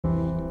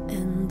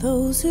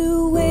Those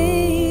who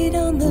wait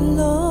on the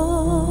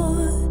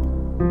Lord,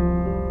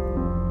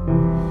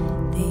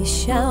 they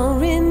shall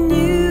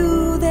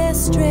renew their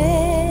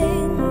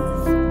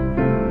strength,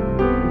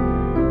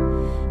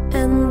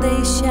 and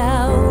they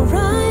shall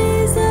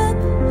rise up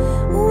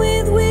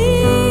with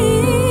wings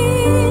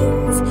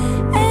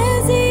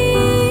as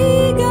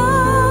eagles.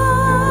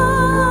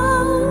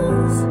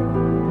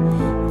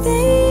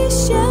 They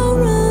shall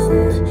run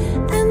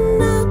and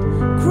not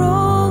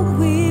grow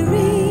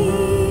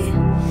weary.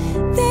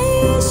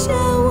 They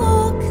shall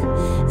walk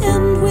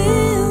and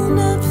will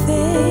not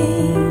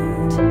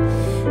faint.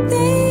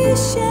 They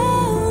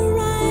shall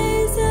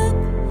rise up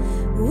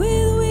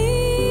with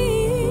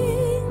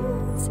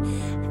wings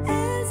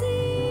as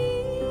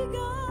eagles.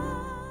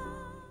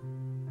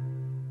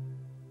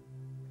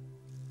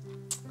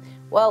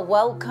 Well,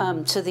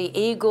 welcome to the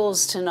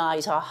Eagles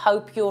tonight. I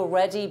hope you're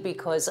ready,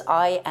 because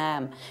I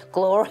am.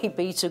 Glory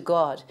be to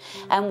God.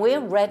 And we're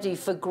ready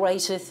for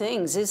greater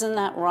things. Isn't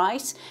that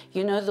right?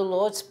 You know, the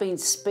Lord's been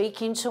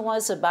speaking to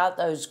us about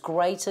those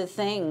greater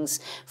things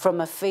from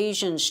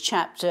Ephesians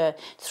chapter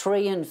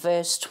 3 and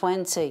verse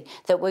 20,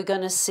 that we're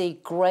going to see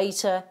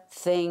greater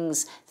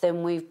things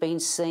than we've been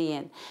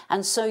seeing.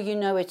 And so, you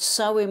know, it's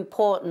so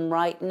important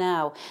right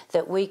now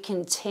that we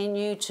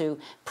continue to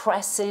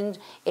press in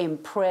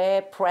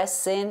prayer,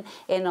 press in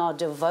our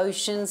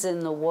devotions in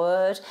the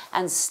Word,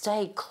 and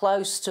stay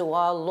close to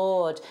our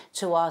Lord,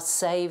 to our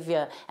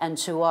Savior, and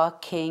to our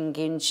King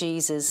in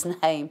Jesus'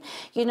 name.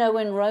 You know,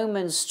 in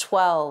Romans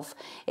 12,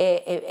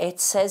 it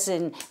says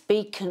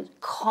be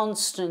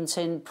constant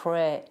in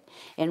prayer.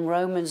 In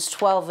Romans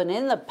 12, and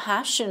in the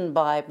Passion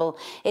Bible,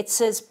 it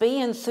says, be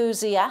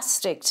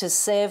enthusiastic to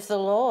serve the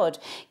Lord,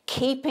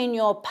 keeping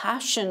your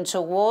passion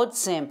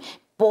towards Him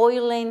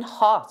boiling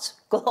hot.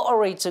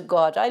 Glory to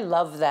God. I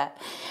love that.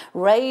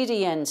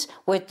 Radiant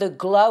with the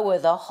glow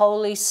of the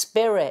Holy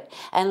Spirit,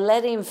 and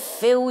let Him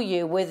fill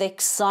you with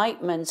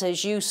excitement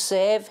as you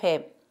serve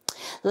Him.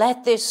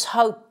 Let this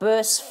hope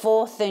burst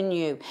forth in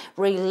you,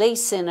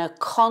 releasing a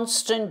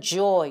constant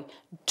joy.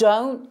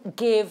 Don't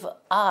give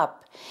up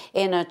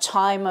in a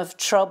time of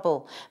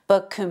trouble,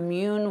 but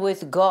commune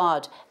with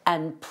God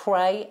and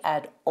pray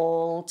at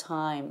all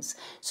times.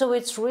 So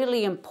it's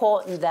really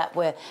important that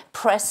we're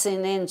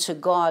pressing into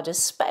God,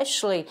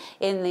 especially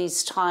in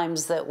these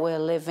times that we're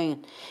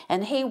living.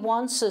 And He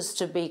wants us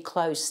to be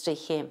close to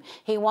Him.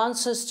 He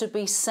wants us to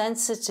be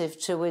sensitive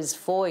to His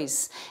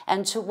voice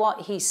and to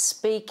what He's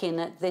speaking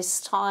at this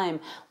time,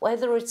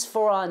 whether it's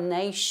for our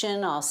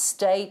nation, our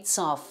states,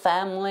 our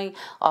family,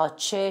 our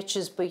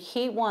churches, but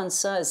He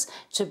wants us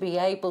to be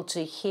able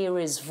to hear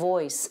His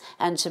voice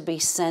and to be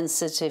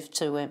sensitive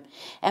to Him.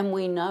 And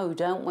we know,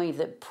 don't we,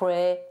 that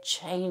prayer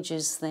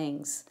changes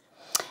things.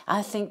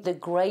 I think the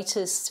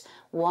greatest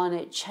one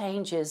it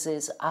changes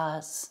is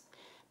us.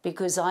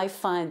 Because I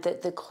find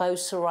that the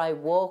closer I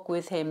walk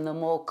with Him, the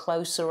more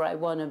closer I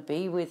want to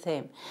be with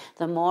Him.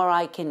 The more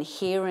I can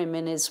hear Him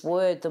in His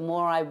Word, the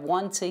more I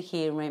want to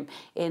hear Him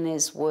in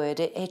His Word.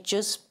 It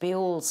just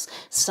builds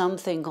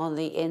something on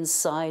the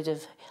inside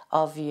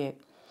of you.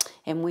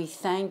 And we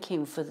thank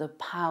Him for the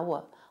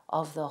power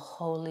of the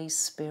Holy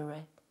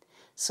Spirit.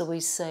 So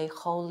we say,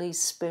 Holy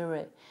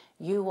Spirit,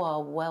 you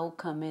are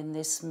welcome in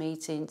this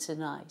meeting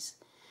tonight.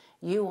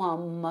 You are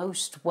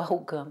most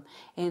welcome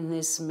in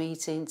this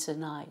meeting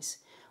tonight.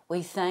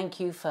 We thank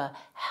you for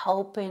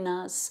helping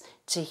us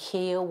to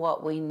hear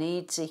what we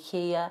need to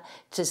hear,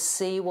 to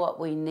see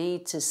what we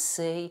need to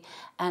see.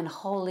 And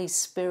Holy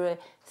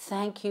Spirit,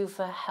 thank you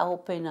for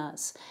helping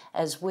us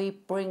as we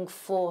bring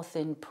forth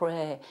in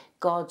prayer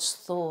God's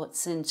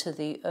thoughts into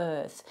the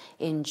earth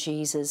in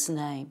Jesus'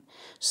 name.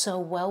 So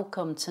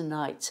welcome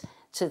tonight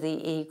to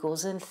the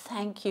Eagles, and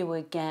thank you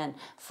again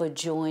for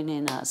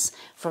joining us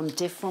from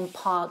different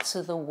parts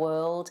of the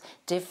world,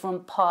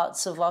 different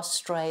parts of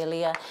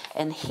Australia,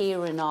 and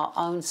here in our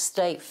own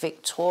state,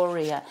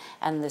 Victoria,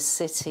 and the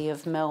city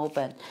of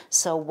Melbourne.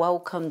 So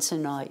welcome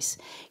tonight.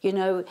 You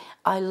know,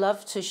 I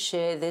love to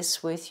share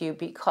this with you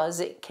because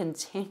it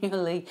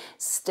continually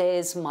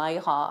stirs my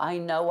heart. I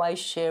know I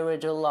share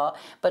it a lot,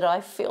 but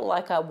I feel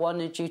like I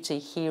wanted you to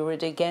hear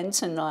it again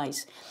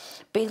tonight.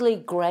 Billy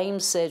Graham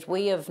said,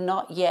 we have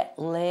not yet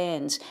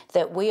learned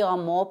that we are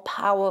more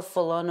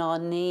powerful on our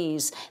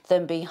knees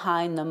than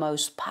behind the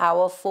most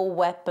powerful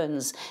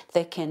weapons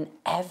that can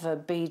ever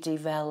be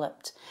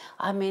developed.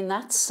 I mean,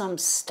 that's some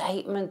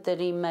statement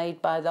that he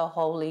made by the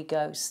Holy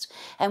Ghost.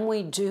 And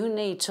we do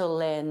need to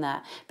learn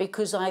that,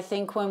 because I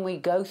think when we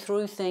go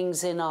through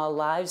things in our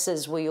lives,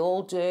 as we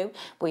all do,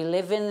 we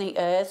live in the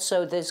earth,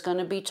 so there's going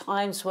to be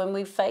times when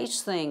we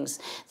face things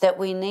that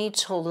we need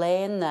to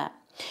learn that.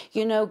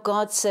 You know,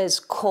 God says,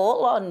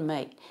 call on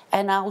me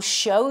and I'll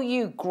show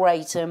you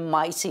great and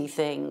mighty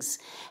things.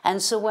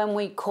 And so when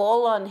we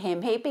call on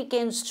him, he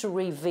begins to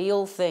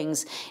reveal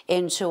things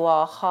into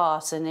our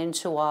heart and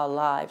into our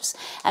lives.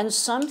 And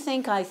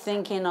something I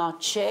think in our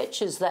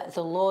churches that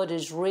the Lord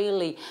has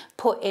really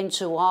put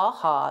into our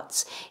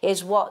hearts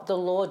is what the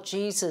Lord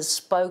Jesus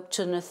spoke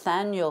to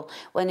Nathanael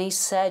when he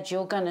said,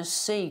 you're going to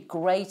see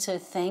greater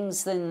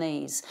things than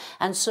these.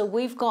 And so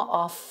we've got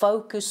our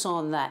focus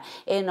on that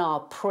in our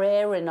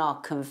prayer, in our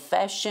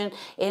confession,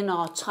 in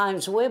our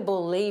times. We're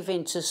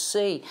believing to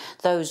see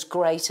those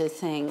greater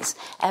things.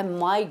 And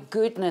my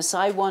goodness,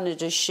 I wanted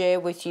to share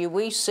with you,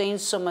 we've seen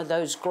some of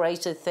those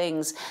greater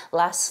things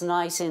last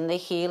night in the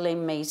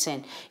healing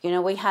meeting. You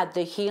know, we had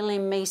the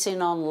healing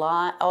meeting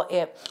online,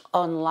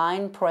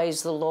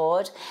 praise the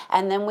Lord.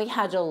 And then we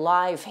had a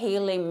live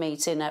healing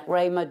meeting at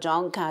Rhema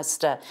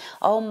Doncaster.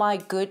 Oh my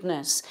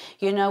goodness.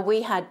 You know,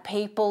 we had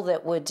people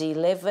that were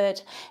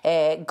delivered.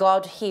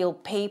 God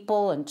healed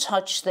people and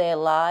touched their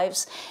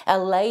lives. A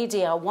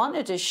lady, I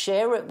wanted to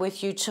share it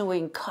with you to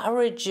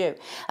encourage you.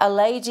 A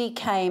lady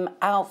came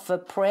out for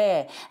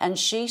prayer and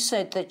she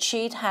said that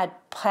she'd had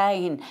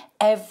pain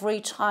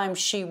every time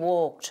she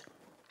walked.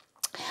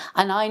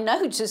 And I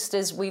noticed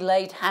as we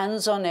laid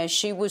hands on her,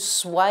 she was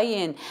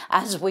swaying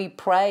as we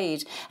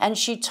prayed. And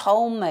she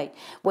told me,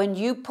 when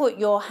you put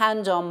your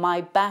hand on my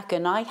back,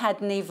 and I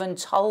hadn't even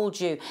told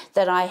you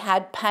that I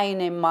had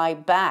pain in my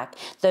back,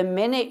 the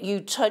minute you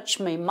touched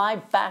me, my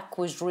back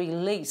was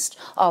released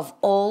of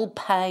all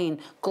pain.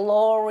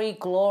 Glory,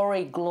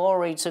 glory,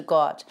 glory to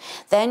God.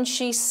 Then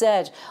she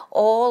said,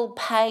 all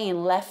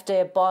pain left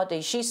her body.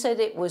 She said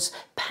it was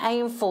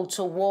painful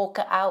to walk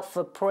out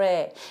for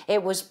prayer.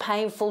 It was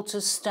painful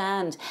to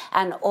stand,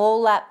 and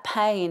all that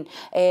pain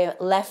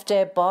left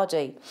her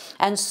body.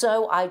 And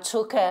so I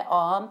took her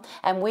arm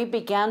and we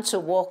began to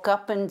walk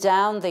up and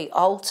down the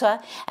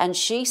altar, and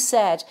she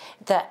said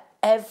that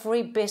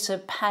every bit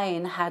of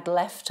pain had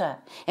left her.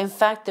 In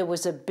fact, there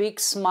was a big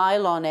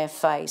smile on her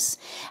face.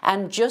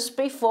 And just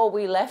before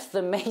we left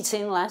the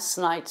meeting last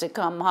night to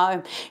come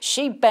home,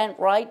 she bent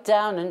right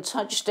down and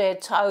touched her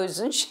toes,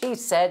 and she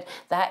said,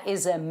 that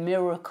is a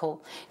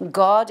miracle.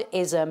 God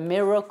is a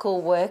miracle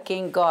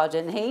working God,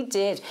 and he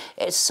did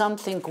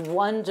something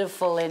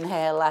wonderful in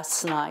her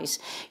last night.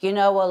 You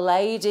know, a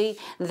lady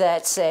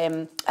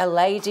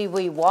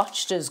we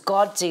watched as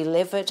God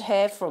delivered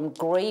her from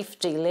grief,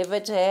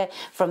 delivered her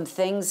from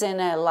things in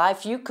her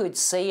life. You could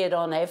see it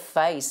on her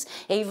face.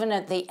 Even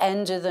at the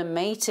end of the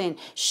meeting,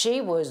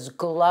 she was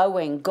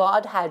glowing.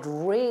 God had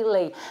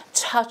really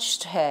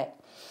touched her.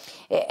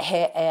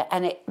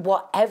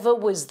 Whatever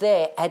was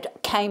there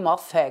came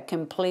off her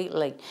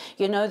completely.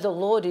 You know, the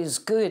Lord is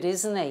good,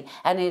 isn't he?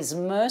 And his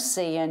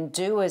mercy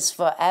endures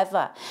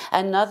forever.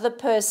 Another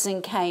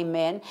person came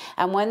in,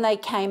 and when they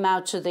came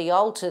out to the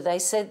altar, they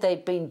said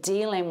they'd been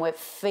dealing with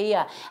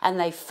fear and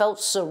they felt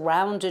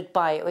surrounded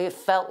by it. It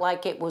felt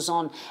like it was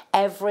on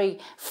every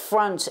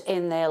front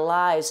in their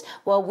lives.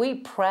 Well, we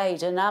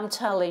prayed, and I'm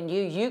telling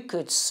you, you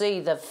could see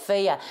the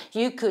fear.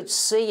 You could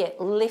see it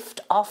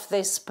lift off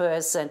this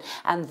person,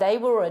 and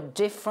they were a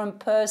different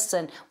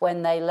person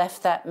when they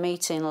left that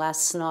meeting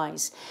last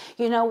night.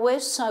 You know, we're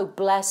so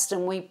blessed,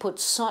 and we put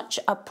such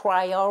a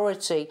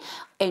priority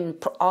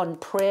on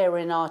prayer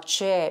in our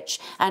church.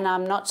 And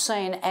I'm not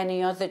saying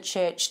any other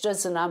church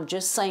doesn't. I'm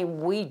just saying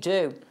we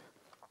do.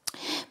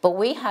 But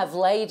we have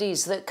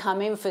ladies that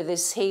come in for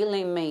this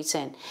healing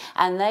meeting,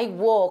 and they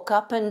walk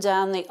up and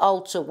down the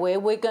altar where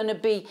we're going to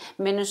be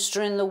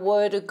ministering the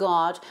word of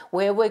God,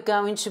 where we're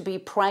going to be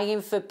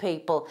praying for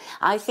people.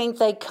 I think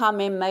they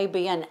come in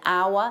maybe an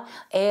hour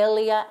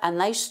earlier,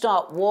 and they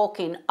start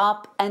walking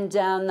up and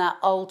down that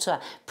altar,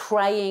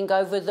 praying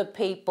over the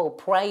people,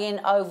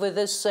 praying over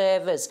the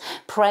service,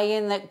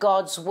 praying that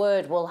God's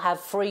word will have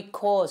free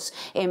course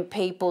in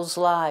people's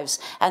lives.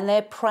 And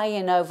they're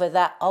praying over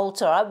that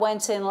altar. I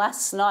went in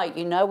last night,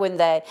 you know, when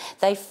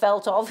they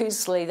felt,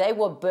 obviously they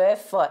were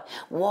barefoot,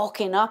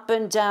 walking up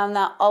and down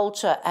that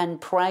altar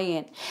and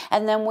praying.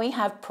 And then we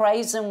have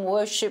praise and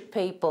worship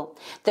people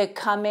that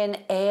come in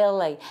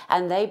early,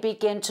 and they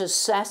begin to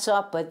set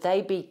up, but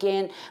they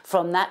begin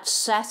from that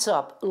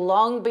setup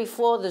long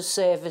before the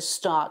service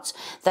starts.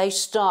 They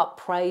start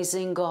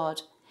praising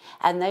God.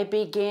 And they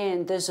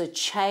begin, there's a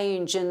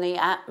change in the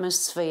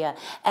atmosphere.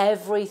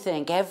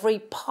 Everything, every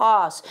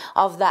part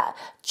of that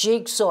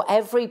jigsaw,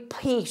 every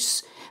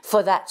piece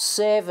for that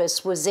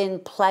service was in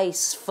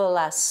place for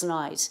last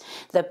night.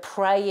 The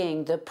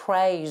praying, the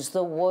praise,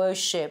 the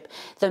worship,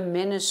 the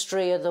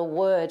ministry of the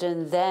word,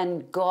 and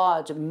then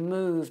God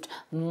moved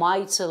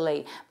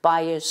mightily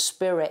by his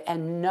Spirit,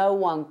 and no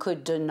one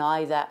could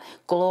deny that.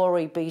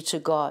 Glory be to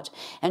God.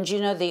 And you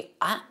know, the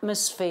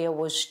atmosphere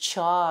was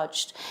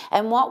charged.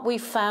 And what we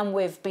found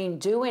we've been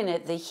doing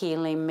at the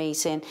healing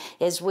meeting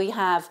is we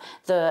have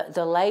the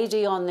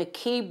lady on the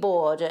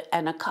keyboard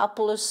and a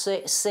couple of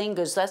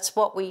singers. That's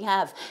what we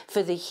have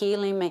for the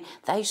healing meeting.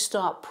 They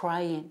start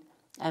praying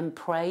and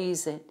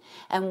praising,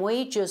 and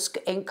we just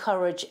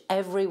encourage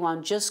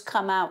everyone, just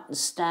come out and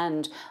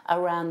stand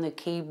around the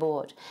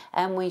keyboard.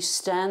 And we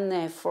stand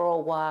there for a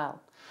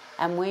while,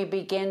 and we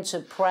begin to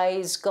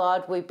praise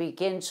God. We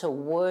begin to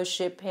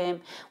worship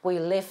Him. We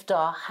lift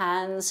our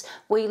hands.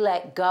 We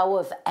let go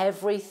of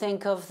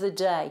everything of the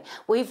day.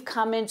 We've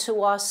come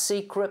into our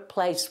secret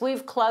place.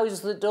 We've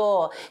closed the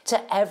door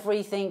to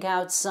everything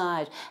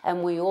outside,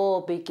 and we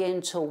all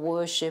begin to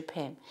worship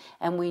Him.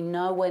 And we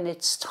know when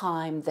it's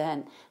time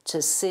then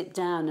to sit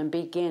down and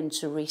begin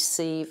to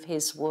receive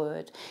His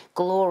word.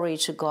 Glory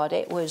to God.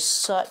 It was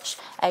such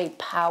a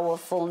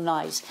powerful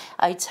night.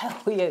 I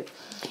tell you,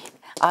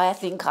 I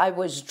think I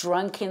was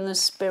drunk in the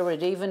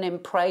Spirit, even in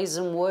praise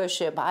and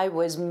worship. I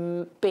was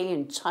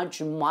being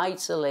touched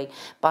mightily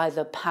by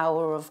the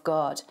power of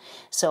God.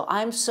 So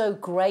I'm so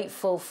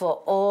grateful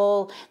for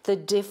all the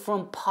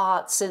different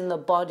parts in the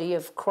body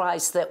of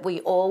Christ, that we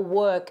all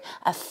work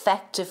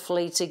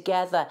effectively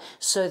together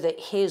so that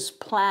His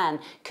plan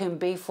can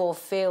be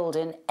fulfilled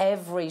in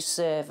every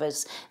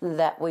service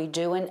that we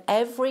do. And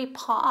every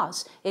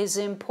part is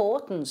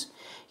important.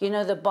 You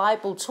know, the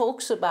Bible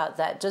talks about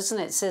that, doesn't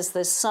it? It says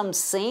there's some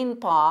seen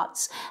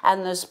parts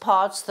and there's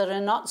parts that are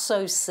not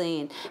so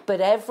seen.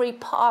 But every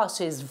part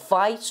is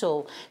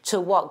vital to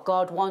what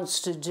God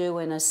wants to do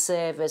in a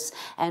service.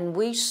 And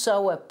we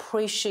so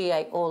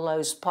appreciate all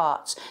those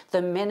parts.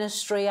 The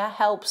ministry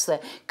helps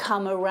that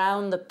come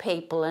around the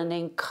people and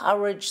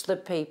encourage the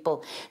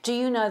people. Do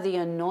you know the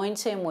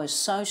anointing was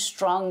so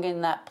strong in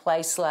that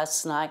place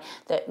last night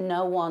that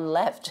no one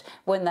left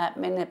when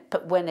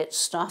it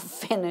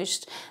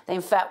finished?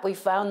 In fact, we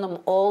found them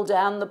all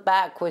down the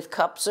back with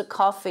cups of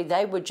coffee.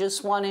 They were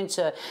just wanting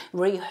to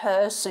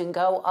rehearse and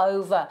go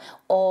over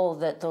all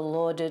that the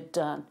Lord had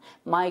done.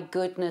 My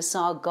goodness,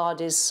 our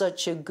God is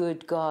such a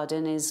good God,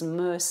 and His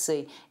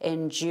mercy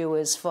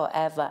endures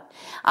forever.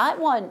 I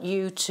want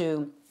you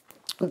to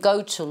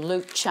go to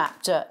Luke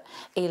chapter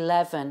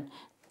 11.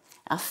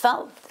 I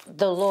felt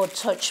the Lord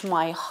touch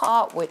my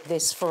heart with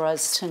this for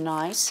us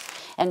tonight,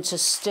 and to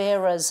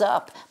stir us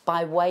up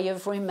by way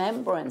of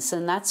remembrance.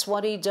 And that's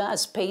what He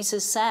does. Peter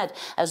said,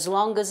 as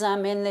long as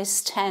I'm in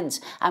this tent,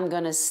 I'm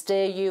going to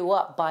stir you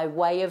up by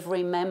way of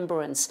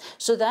remembrance.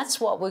 So that's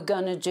what we're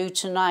going to do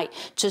tonight,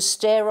 to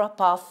stir up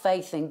our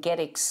faith and get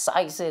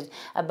excited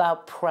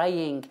about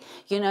praying.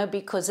 You know,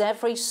 because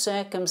every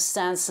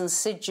circumstance and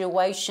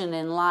situation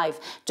in life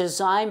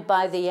designed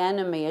by the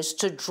enemy is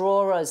to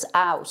draw us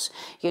out,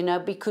 you know,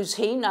 because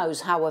he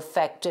knows how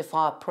effective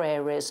our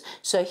prayer is.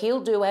 So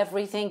he'll do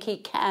everything he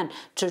can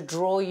to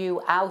draw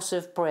you out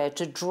of prayer,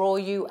 to draw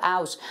you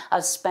out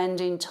of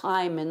spending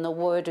time in the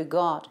Word of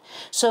God.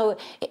 So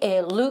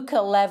Luke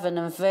 11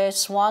 and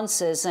verse 1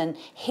 says, and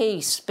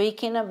he,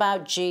 speaking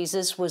about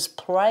Jesus, was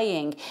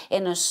praying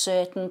in a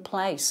certain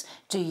place.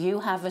 Do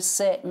you have a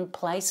certain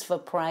place for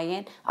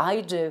praying?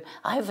 I do.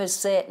 I have a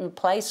certain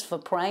place for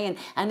praying,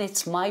 and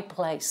it's my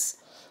place.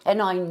 And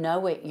I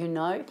know it, you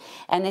know,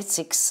 and it's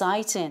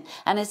exciting.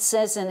 And it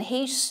says, and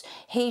he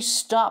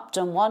stopped,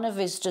 and one of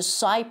his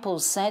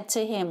disciples said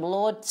to him,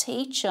 Lord,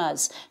 teach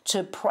us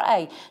to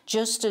pray,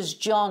 just as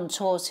John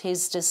taught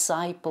his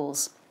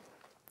disciples.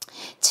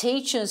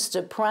 Teach us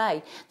to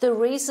pray. The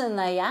reason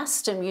they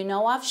asked him, you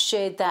know, I've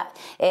shared that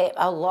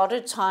a lot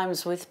of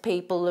times with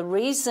people. The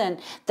reason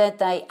that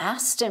they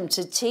asked him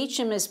to teach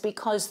him is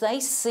because they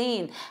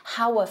seen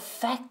how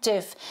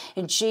effective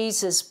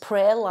Jesus'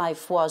 prayer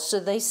life was. So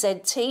they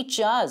said, teach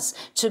us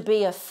to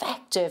be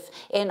effective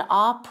in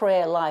our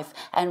prayer life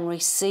and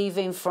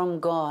receiving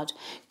from God.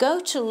 Go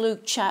to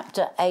Luke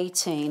chapter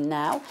 18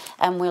 now,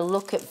 and we'll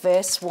look at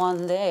verse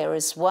 1 there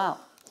as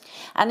well.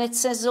 And it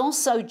says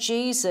also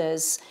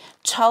Jesus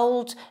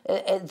told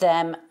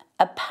them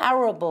a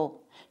parable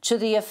to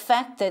the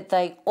effect that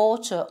they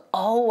ought to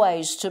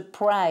always to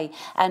pray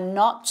and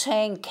not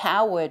turn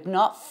coward,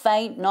 not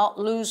faint, not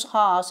lose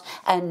heart,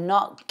 and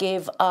not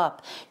give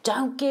up.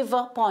 Don't give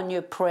up on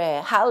your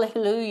prayer.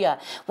 Hallelujah.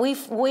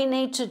 We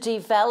need to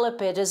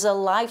develop it as a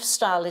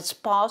lifestyle. It's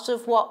part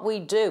of what we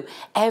do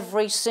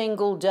every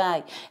single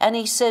day. And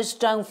he says,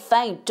 don't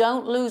faint,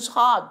 don't lose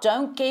heart,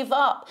 don't give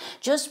up.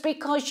 Just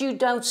because you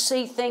don't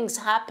see things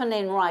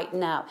happening right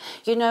now.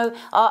 You know,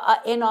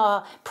 in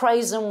our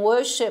praise and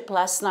worship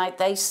last night,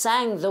 they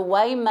sang the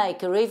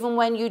Waymaker. Even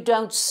when you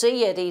don't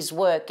see it, he's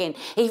working.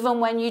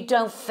 Even when you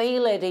don't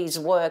feel it, he's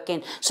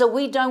working. So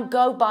we don't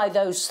go by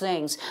those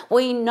things.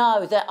 We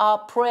know that our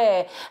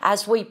prayer,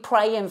 as we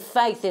pray in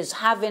faith, is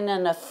having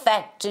an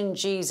effect in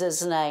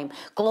Jesus' name.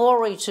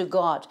 Glory to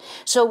God.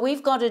 So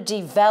we've got to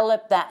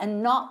develop that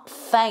and not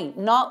faint,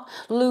 not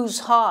lose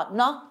heart,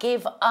 not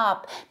give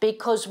up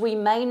because we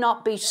may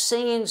not be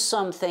seeing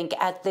something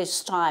at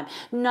this time.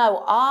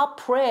 No, our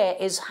prayer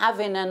is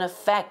having an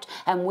effect,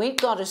 and we've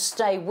got to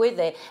stay with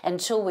it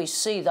until we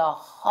see the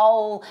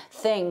whole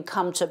thing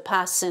come to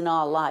pass in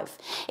our life.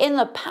 In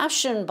the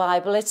Passion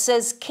Bible, it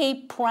says,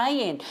 keep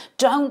praying.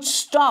 Don't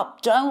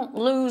stop. Don't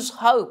lose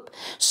hope.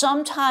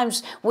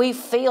 Sometimes we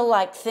feel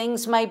like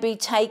things may be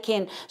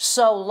taking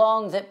so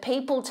long that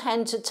people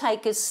tend to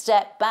take a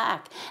step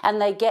back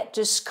and they get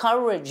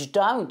discouraged.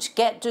 Don't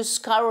get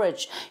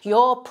discouraged.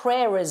 Your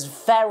prayer is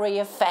very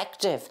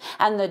effective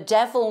and the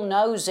devil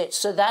knows it.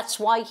 So that's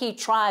why he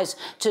tries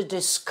to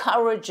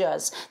discourage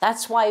us.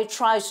 That's why he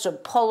tries to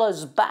pull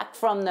us back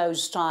from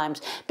those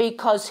times,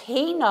 because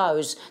he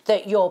knows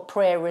that your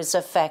prayer is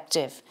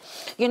effective.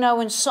 You know,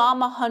 in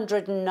Psalm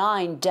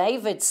 109,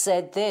 David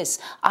said this,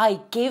 I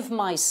give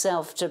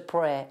myself to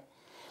prayer.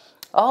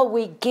 Oh,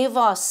 we give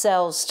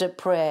ourselves to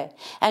prayer.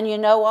 And you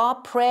know, our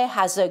prayer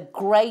has a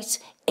great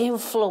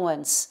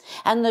influence.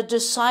 And the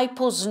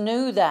disciples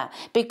knew that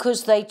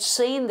because they'd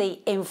seen the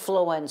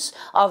influence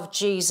of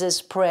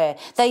Jesus' prayer.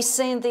 They'd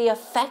seen the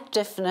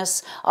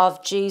effectiveness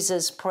of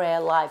Jesus'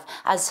 prayer life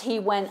as he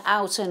went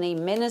out and he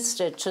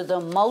ministered to the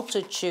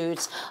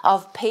multitudes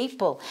of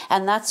people.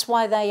 And that's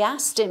why they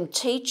asked him,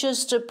 teach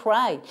us to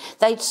pray.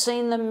 They'd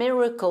seen the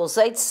miracles.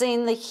 They'd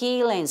seen the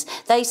healings.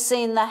 They'd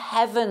seen the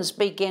heavens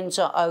begin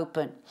to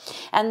open.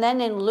 And then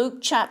in Luke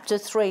chapter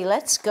 3,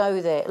 let's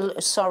go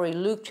there. Sorry,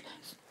 Luke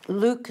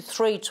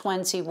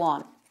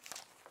 3:21.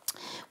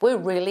 We're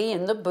really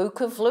in the book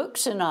of Luke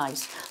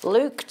tonight.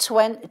 Luke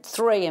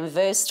 3 and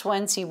verse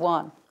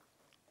 21.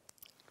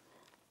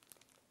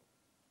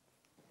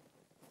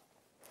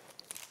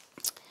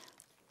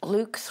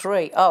 Luke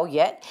 3. Oh,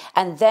 yeah.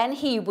 And then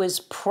he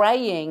was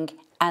praying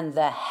and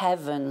the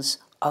heavens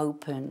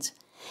opened.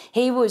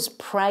 He was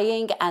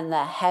praying and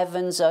the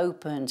heavens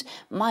opened.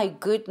 My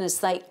goodness,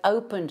 they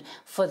opened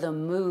for the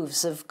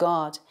moves of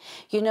God.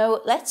 You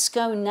know, let's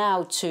go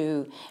now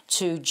to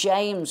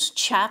James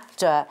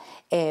chapter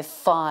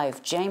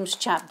 5. James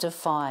chapter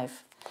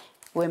 5.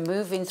 We're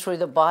moving through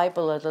the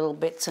Bible a little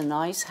bit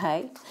tonight,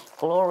 hey?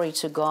 Glory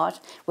to God.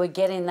 We're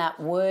getting that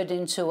word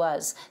into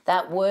us,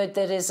 that word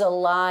that is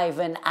alive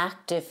and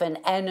active and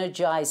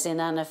energizing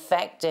and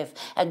effective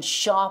and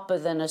sharper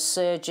than a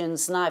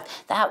surgeon's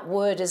knife. That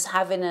word is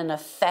having an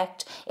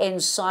effect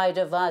inside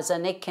of us,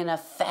 and it can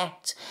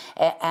affect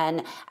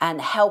and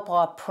help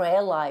our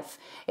prayer life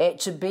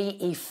to be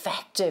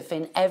effective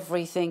in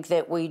everything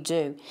that we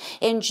do.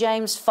 In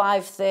James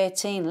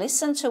 5:13,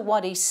 listen to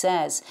what he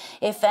says.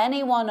 If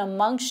anyone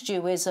amongst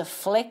you is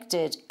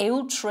afflicted,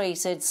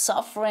 ill-treated,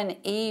 suffering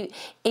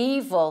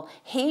evil,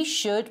 he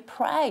should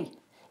pray.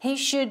 He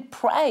should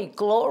pray.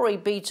 Glory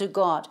be to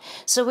God.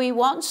 So he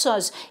wants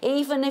us,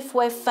 even if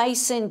we're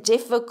facing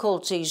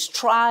difficulties,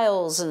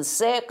 trials and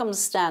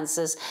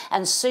circumstances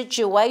and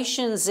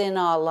situations in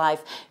our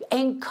life,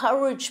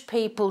 encourage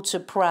people to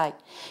pray.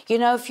 You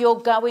know, if you're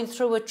going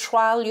through a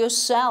trial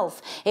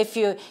yourself, if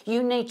you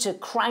need to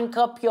crank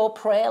up your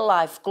prayer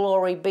life,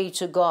 glory be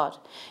to God.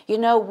 You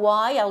know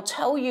why? I'll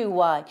tell you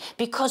why.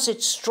 Because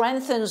it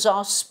strengthens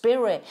our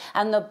spirit.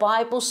 And the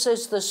Bible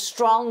says the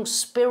strong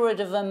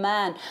spirit of a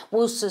man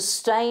will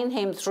sustain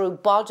him through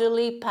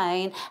bodily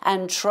pain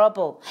and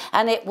trouble.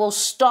 And it will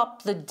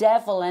stop the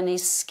devil and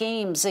his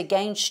schemes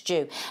against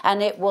you.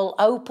 And it will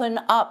open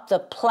up the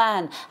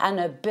plan and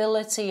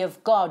ability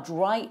of God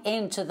right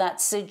into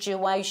that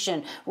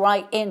situation,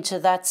 right into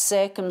that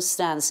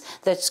circumstance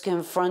that's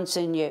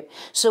confronting you.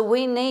 So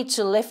we need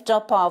to lift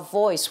up our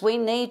voice. We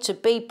need to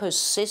be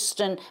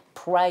persistent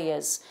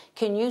prayers.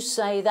 Can you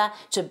say that?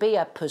 To be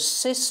a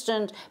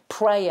persistent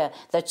prayer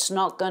that's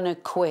not going to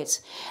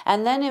quit.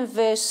 And then in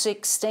verse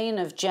 16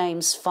 of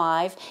James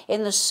 5,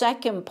 in the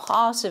second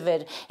part of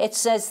it, it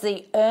says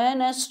the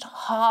earnest,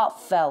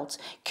 heartfelt,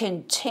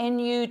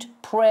 continued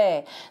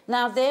prayer.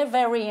 Now, they're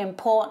very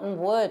important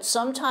words.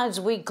 Sometimes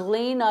we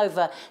glean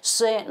over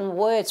certain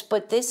words,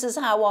 but this is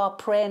how our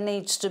prayer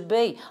needs to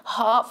be.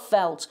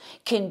 Heartfelt,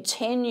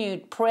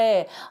 continued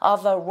prayer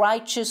of a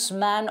righteous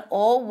man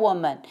or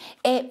woman.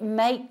 It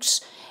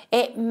makes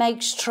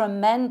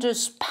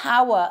tremendous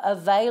power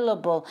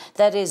available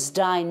that is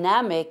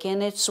dynamic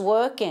in its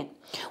working.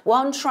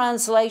 One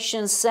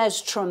translation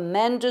says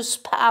tremendous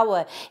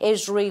power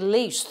is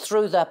released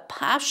through the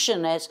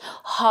passionate,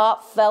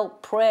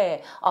 heartfelt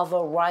prayer of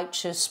a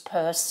righteous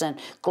person.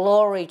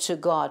 Glory to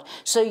God.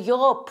 So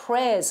your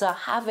prayers are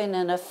having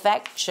an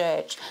effect,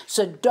 church.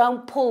 So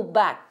don't pull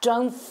back,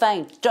 don't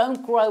faint,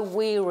 don't grow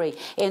weary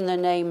in the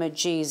name of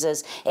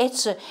Jesus.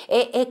 It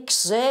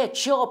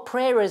exerts, your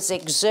prayer is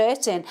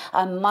exerting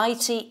a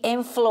mighty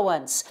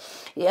influence.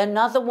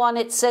 Another one,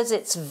 it says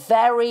it's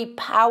very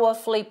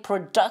powerfully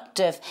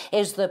productive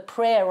is the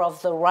prayer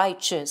of the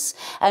righteous.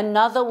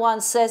 Another one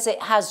says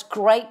it has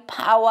great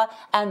power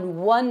and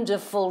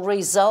wonderful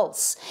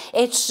results.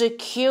 It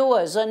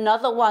secures.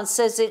 Another one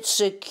says it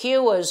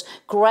secures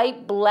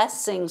great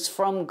blessings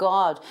from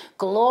God.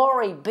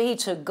 Glory be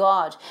to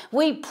God.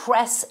 We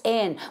press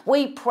in.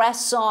 We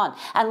press on.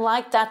 And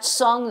like that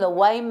song, The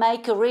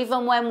Waymaker,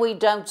 even when we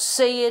don't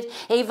see it,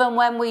 even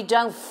when we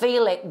don't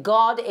feel it.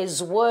 God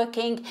is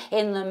working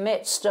in the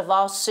midst of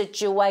our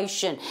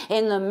situation,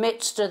 in the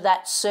midst of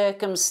that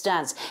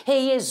circumstance.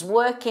 He is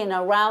working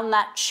around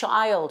that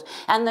child,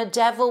 and the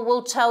devil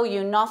will tell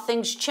you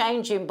nothing's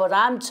changing, but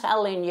I'm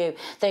telling you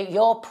that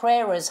your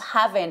prayer is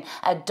having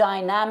a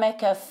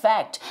dynamic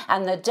effect,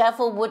 and the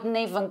devil wouldn't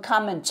even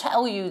come and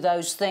tell you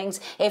those things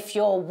if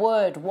your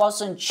word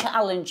wasn't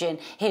challenging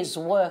his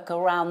work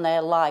around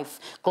their life.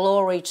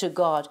 Glory to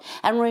God.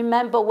 And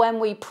remember, when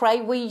we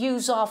pray, we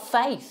use our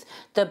faith.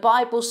 The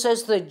Bible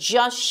says the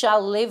just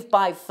shall live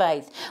by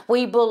faith.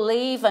 We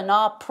believe, and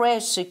our prayer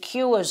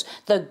secures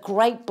the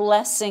great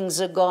blessings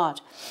of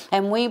God.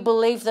 And we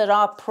believe that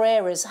our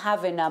prayer is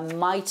having a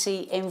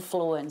mighty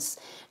influence.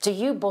 Do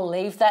you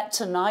believe that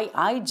tonight?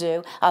 I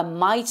do. A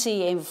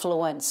mighty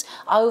influence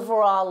over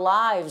our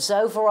lives,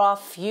 over our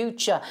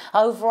future,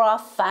 over our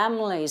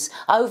families,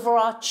 over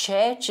our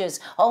churches.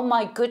 Oh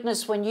my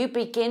goodness, when you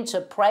begin to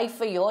pray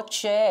for your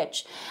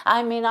church,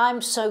 I mean,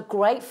 I'm so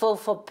grateful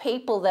for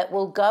people that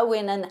will go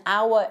in an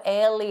hour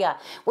earlier.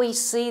 We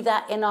see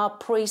that in our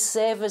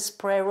pre-service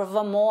prayer of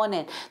the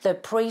morning, the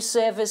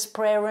pre-service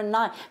prayer at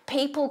night.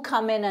 People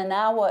come in an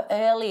hour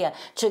earlier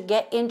to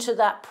get into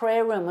that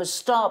prayer room and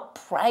start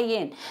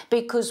praying,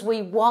 because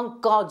we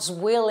want God's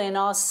will in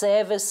our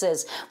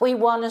services. We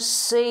want to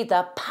see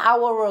the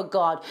power of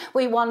God.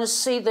 We want to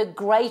see the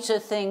greater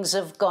things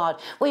of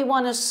God. We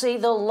want to see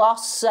the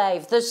lost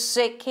saved, the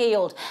sick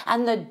healed,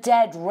 and the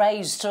dead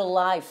raised to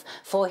life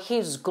for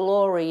his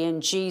glory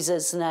in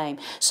Jesus' name.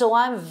 So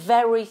I'm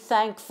very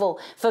thankful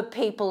for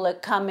people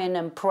that come in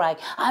and pray.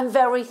 I'm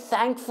very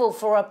thankful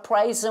for a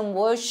praise and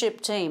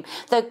worship team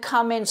that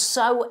come in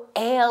so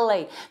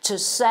early to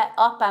set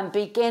up and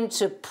begin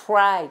to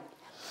pray.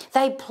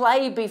 They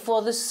play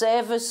before the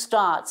service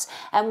starts,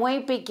 and we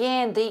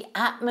begin, the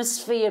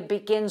atmosphere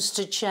begins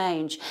to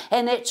change,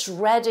 and it's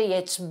ready.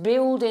 It's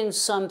building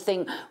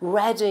something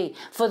ready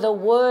for the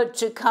word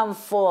to come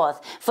forth,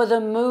 for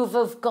the move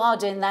of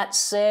God in that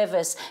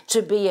service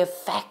to be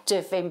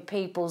effective in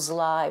people's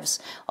lives.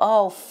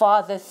 Oh,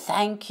 Father,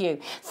 thank you.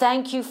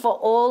 Thank you for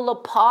all the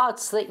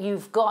parts that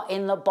you've got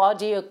in the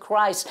body of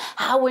Christ,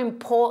 how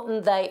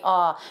important they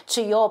are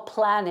to your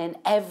plan in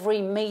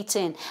every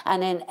meeting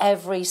and in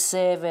every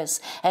service.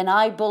 And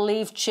I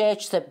believe,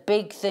 church, that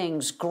big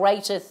things,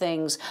 greater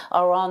things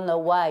are on the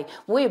way.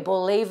 We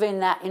believe in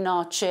that in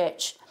our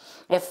church.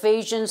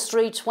 Ephesians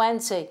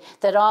 3:20,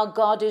 that our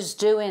God is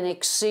doing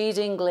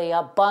exceedingly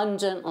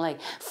abundantly,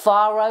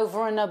 far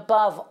over and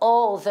above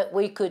all that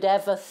we could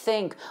ever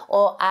think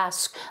or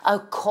ask,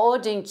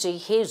 according to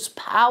his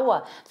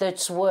power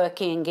that's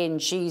working in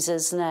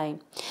Jesus'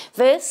 name.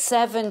 Verse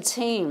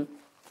 17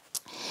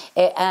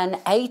 and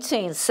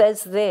 18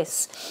 says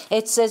this.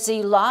 It says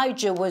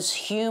Elijah was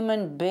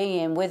human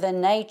being with a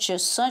nature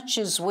such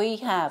as we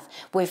have,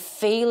 with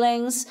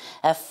feelings,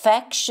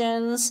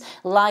 affections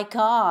like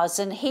ours,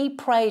 and he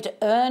prayed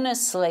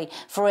earnestly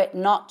for it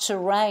not to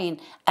rain,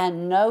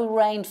 and no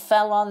rain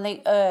fell on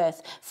the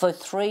earth for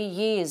 3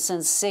 years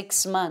and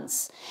 6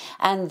 months.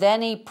 And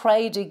then he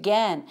prayed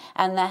again,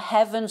 and the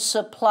heavens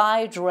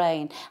supplied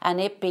rain, and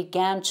it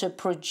began to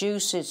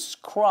produce its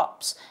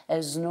crops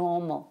as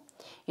normal.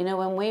 You know,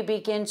 when we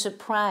begin to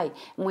pray,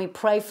 and we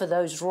pray for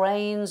those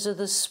rains of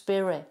the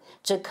Spirit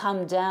to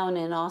come down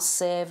in our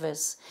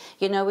service.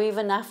 You know,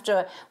 even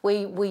after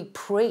we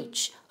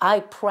preach,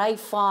 I pray,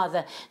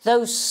 Father,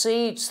 those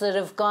seeds that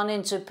have gone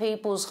into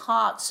people's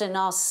hearts in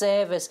our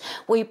service,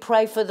 we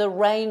pray for the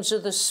rains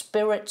of the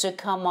Spirit to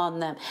come on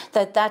them,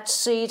 that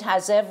seed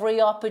has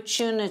every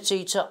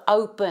opportunity to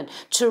open,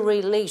 to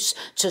release,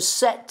 to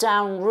set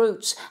down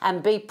roots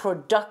and be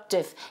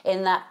productive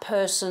in that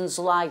person's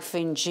life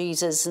in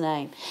Jesus'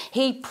 name.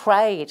 He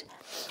prayed.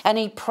 And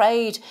he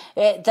prayed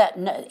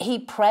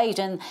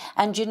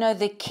and you know,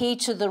 the key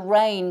to the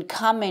rain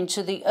coming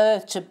to the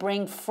earth to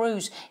bring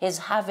fruit is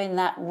having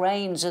that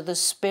rains of the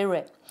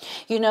Spirit.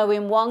 You know,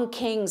 in 1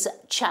 Kings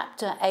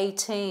chapter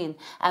 18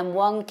 and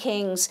 1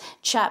 Kings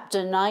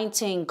chapter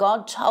 19,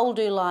 God told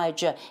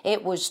Elijah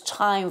it was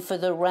time for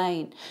the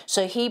rain.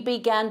 So he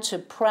began to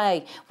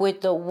pray with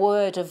the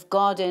word of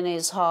God in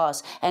his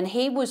heart. And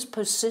he was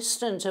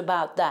persistent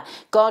about that.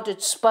 God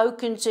had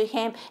spoken to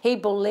him. He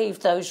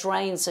believed those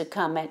rains are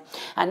coming.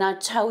 And I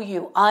tell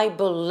you, I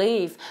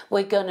believe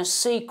we're going to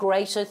see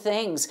greater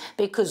things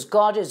because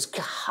God has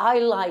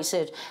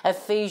highlighted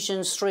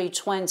Ephesians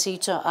 3:20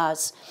 to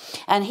us.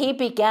 And he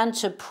began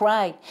to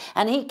pray,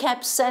 and he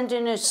kept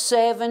sending his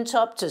servant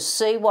up to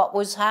see what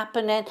was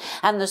happening,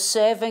 and the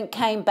servant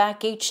came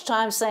back each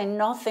time saying,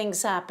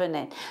 nothing's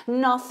happening,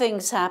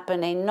 nothing's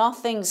happening,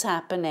 nothing's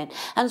happening.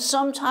 And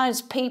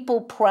sometimes people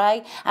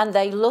pray and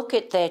they look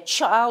at their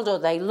child or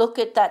they look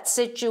at that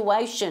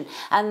situation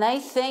and they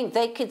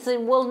could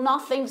think, well,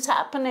 nothing's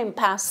happening,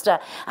 Pastor.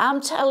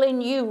 I'm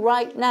telling you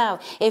right now,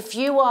 if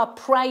you are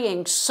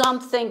praying,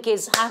 something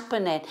is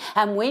happening,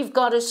 and we've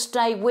got to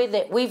stay with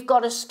it. We've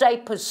got to stay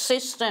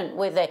persistent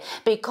with it,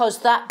 because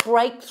that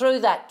breakthrough,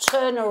 that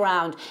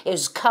turnaround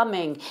is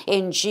coming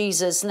in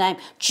Jesus' name,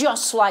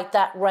 just like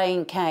that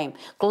rain came.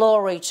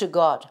 Glory to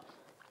God.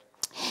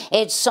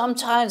 It's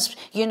sometimes,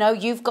 you know,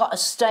 you've got to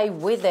stay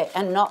with it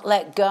and not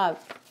let go,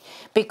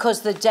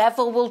 because the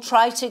devil will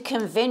try to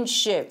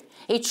convince you.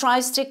 He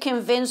tries to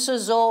convince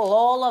us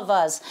all of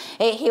us.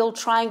 He'll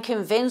try and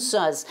convince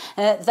us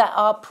that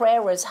our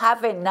prayer is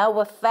having no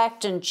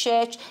effect. And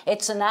church,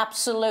 it's an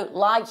absolute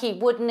lie. He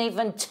wouldn't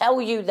even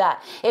tell you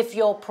that if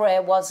your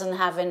prayer wasn't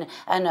having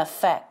an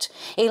effect.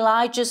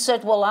 Elijah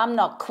said, well, I'm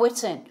not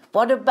quitting.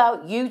 What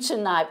about you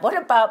tonight? What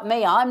about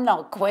me? I'm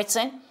not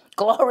quitting.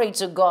 Glory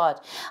to God.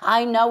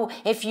 I know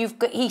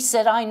he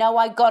said, I know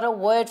I got a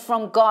word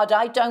from God.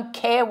 I don't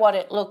care what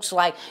it looks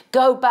like.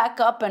 Go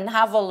back up and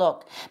have a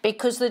look.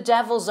 Because the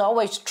devil's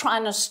always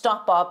trying to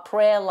stop our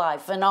prayer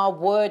life and our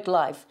word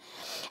life.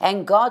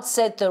 And God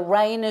said the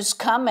rain is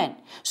coming.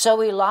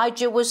 So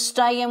Elijah was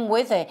staying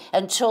with it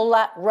until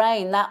that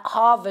rain, that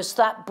harvest,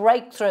 that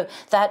breakthrough,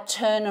 that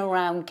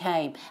turnaround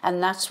came.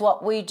 And that's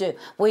what we do.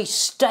 We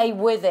stay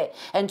with it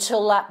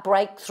until that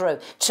breakthrough,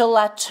 till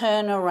that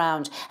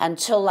turnaround,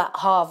 until that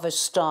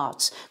harvest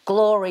starts.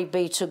 Glory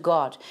be to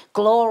God.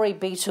 Glory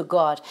be to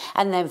God.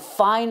 And then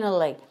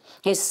finally,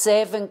 his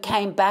servant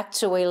came back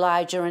to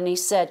Elijah and he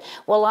said,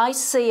 well, I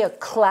see a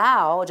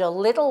cloud, a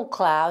little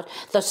cloud,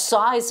 the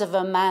size of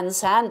a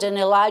man's hand. And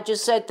Elijah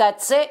said,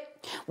 that's it.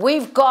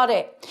 We've got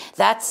it.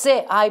 That's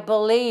it. I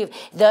believe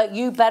that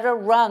you better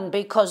run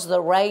because the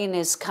rain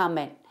is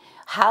coming.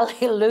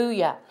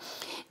 Hallelujah.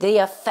 The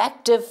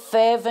effective,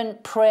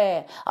 fervent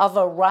prayer of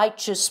a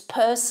righteous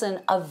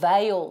person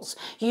avails.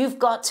 You've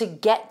got to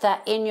get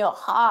that in your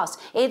heart.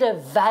 It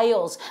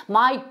avails.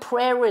 My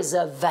prayer is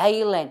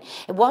availing.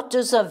 What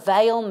does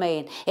avail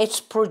mean?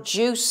 It's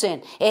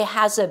producing. It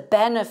has a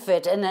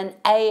benefit and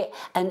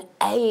an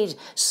aid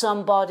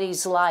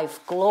somebody's life.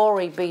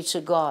 Glory be to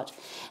God.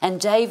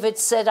 And David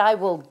said, I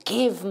will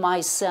give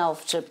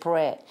myself to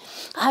prayer.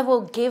 I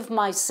will give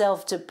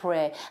myself to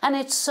prayer. And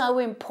it's so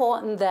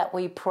important that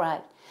we pray.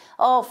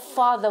 Oh,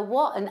 Father,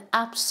 what an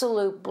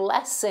absolute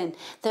blessing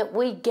that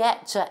we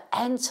get to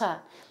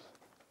enter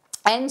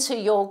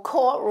your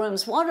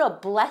courtrooms. What a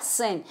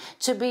blessing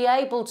to be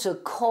able to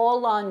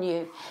call on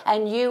you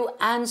and you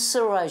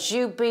answer us.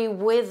 You be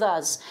with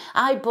us.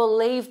 I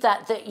believe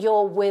that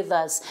you're with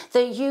us,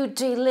 that you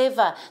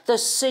deliver the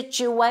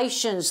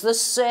situations, the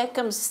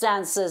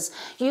circumstances.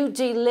 You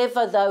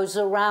deliver those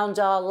around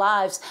our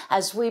lives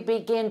as we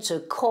begin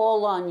to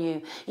call on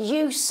you.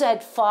 You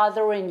said,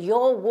 Father, in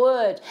your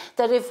word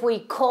that if we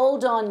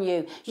called on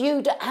you,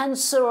 you'd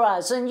answer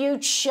us and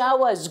you'd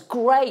show us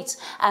great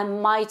and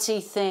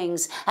mighty things.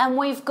 And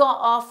we've got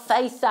our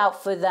faith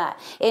out for that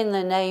in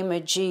the name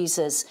of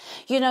Jesus.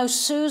 You know,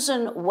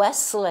 Susan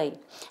Wesley,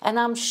 and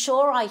I'm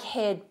sure I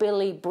heard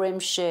Billy Brim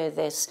share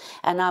this,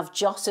 and I've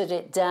jotted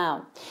it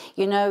down.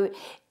 You know,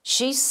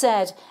 she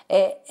said,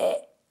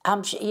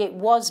 it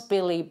was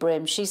Billy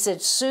Brim. She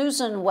said,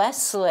 Susan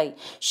Wesley,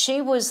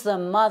 she was the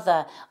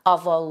mother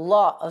of a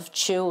lot of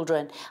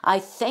children. I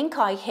think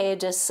I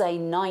heard her say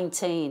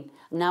 19.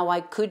 Now,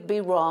 I could be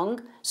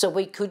wrong, so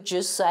we could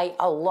just say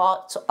a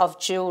lot of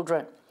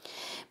children.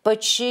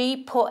 But she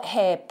put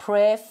her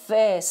prayer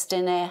first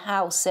in her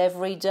house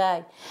every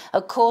day.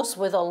 Of course,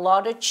 with a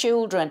lot of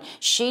children,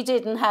 she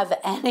didn't have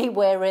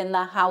anywhere in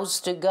the house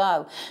to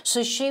go.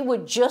 So she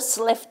would just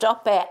lift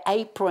up her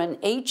apron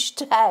each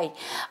day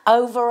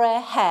over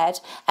her head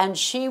and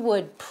she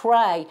would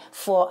pray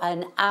for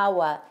an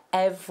hour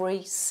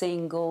every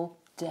single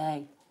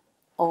day.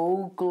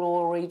 Oh,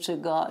 glory to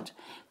God.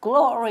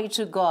 Glory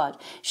to God.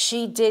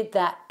 She did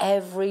that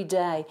every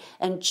day.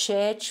 And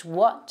church,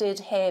 what did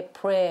her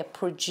prayer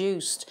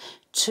produce?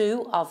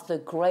 Two of the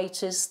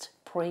greatest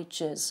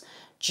preachers,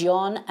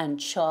 John and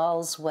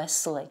Charles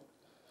Wesley.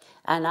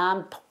 And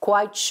I'm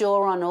quite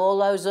sure on all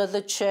those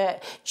other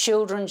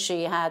children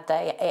she had,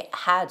 it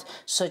had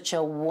such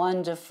a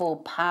wonderful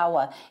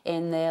power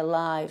in their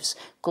lives.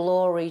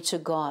 Glory to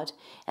God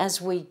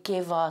as we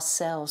give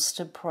ourselves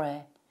to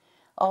prayer.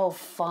 Oh,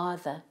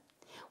 Father,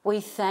 we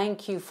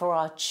thank you for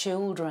our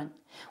children.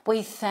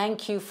 We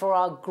thank you for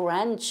our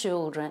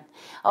grandchildren.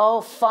 Oh,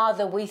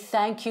 Father, we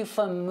thank you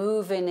for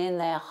moving in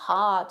their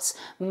hearts,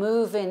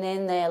 moving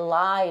in their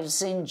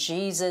lives in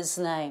Jesus'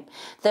 name.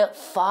 That,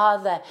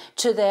 Father,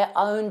 to their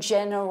own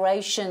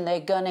generation,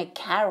 they're going to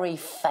carry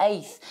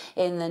faith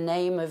in the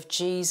name of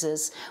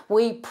Jesus.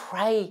 We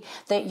pray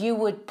that you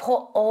would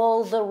put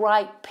all the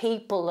right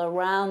people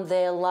around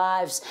their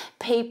lives,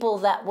 people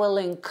that will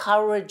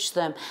encourage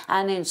them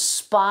and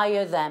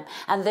inspire them,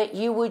 and that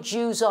you would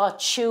use our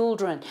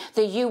children,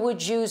 that you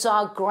would use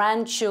our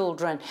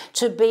grandchildren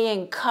to be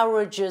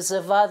encouragers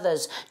of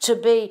others, to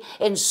be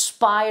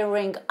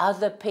inspiring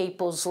other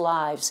people's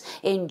lives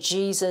in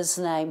Jesus'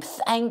 name.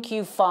 Thank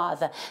you,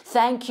 Father.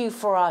 Thank you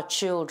for our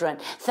children.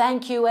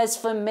 Thank you. As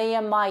for me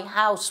and my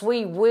house,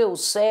 we will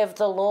serve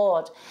the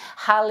Lord.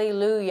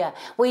 Hallelujah.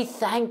 We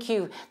thank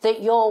you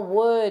that your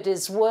word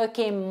is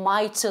working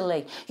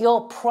mightily.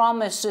 Your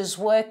promise is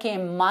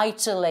working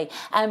mightily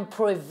and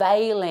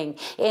prevailing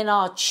in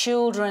our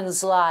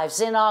children's lives,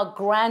 in our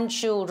grandchildren's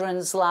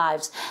grandchildren's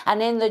lives,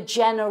 and in the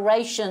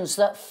generations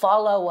that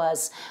follow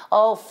us.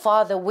 Oh,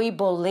 Father, we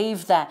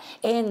believe that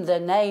in the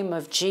name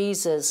of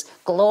Jesus.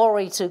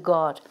 Glory to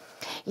God.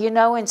 You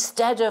know,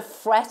 instead of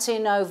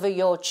fretting over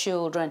your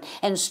children,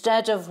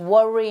 instead of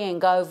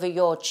worrying over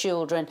your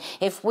children,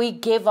 if we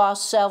give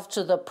ourselves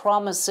to the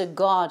promise of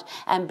God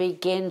and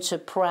begin to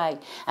pray.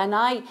 And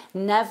I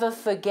never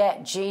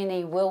forget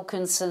Jeannie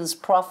Wilkinson's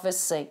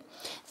prophecy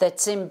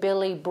that's in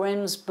Billy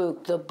Brim's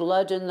book, The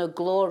Blood and the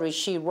Glory.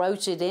 She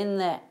wrote it in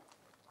there.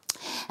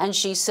 And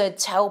she said,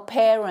 tell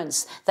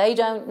parents they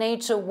don't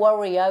need to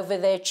worry over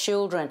their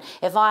children.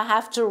 If I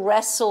have to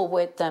wrestle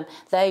with them,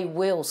 they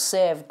will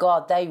serve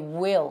God. They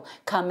will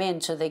come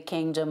into the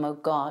kingdom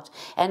of God.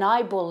 And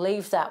I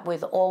believe that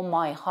with all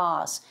my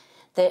heart,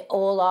 that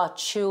all our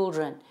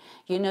children,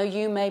 you know,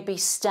 you may be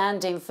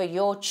standing for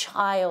your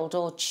child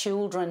or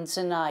children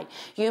tonight.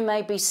 You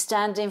may be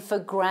standing for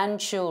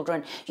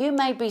grandchildren. You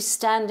may be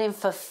standing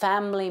for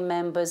family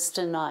members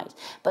tonight.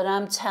 But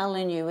I'm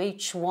telling you,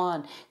 each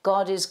one,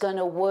 God is going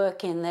to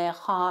work in their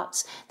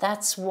hearts.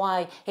 That's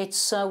why it's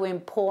so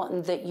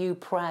important that you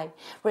pray.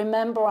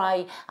 Remember,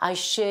 I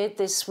shared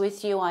this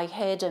with you. I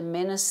heard a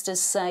minister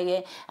say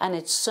it, and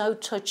it so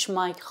touched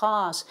my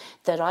heart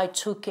that I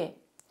took it.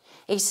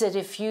 He said,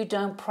 if you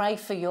don't pray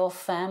for your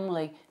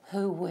family,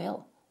 who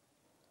will?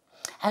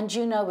 And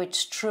you know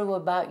it's true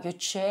about your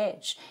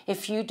church.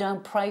 If you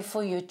don't pray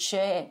for your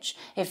church,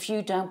 if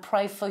you don't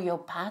pray for your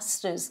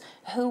pastors,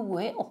 who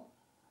will?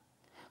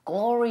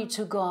 Glory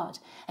to God.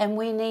 And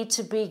we need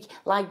to be,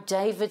 like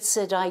David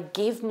said, I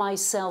give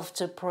myself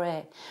to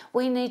prayer.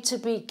 We need to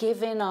be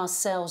giving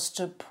ourselves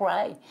to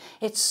pray.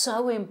 It's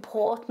so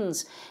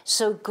important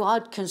so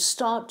God can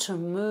start to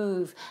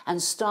move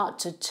and start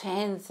to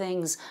turn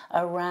things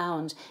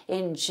around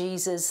in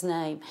Jesus'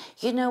 name.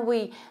 You know,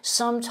 we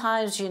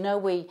sometimes, you know,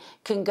 we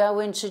can go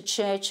into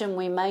church and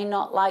we may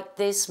not like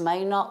this,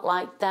 may not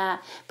like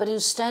that, but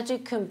instead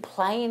of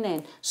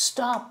complaining,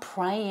 start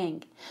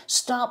praying.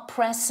 Start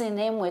pressing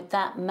in with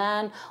that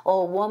man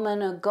or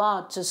woman of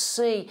God to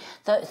see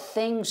that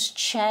things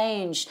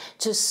change,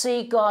 to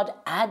see God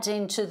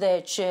adding to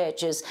their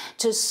churches,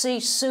 to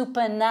see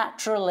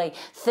supernaturally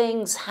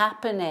things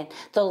happening,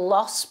 the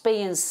lost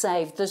being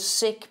saved, the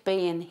sick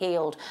being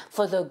healed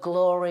for the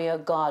glory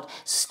of God.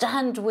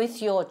 Stand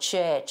with your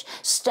church.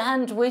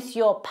 Stand with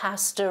your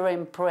pastor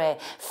in prayer.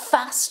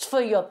 Fast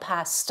for your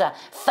pastor.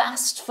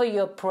 Fast for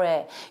your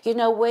prayer. You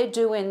know, we're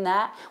doing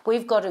that.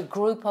 We've got a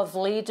group of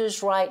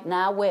leaders right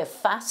now. We're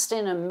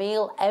fasting a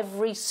meal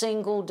every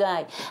single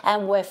day,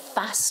 and we're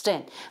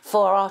fasting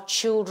for our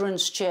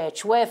children's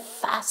church. We're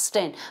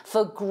fasting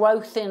for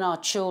growth in our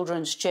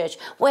children's church.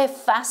 We're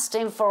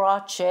fasting for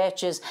our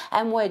churches,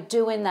 and we're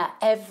doing that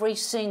every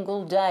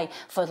single day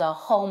for the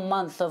whole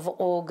month of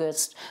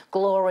August.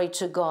 Glory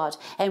to God.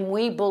 And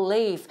we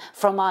believe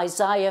from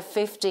Isaiah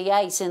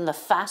 58 in the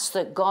fast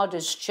that God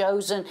has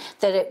chosen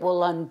that it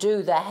will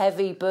undo the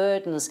heavy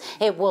burdens.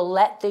 It will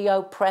let the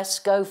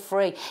oppressed go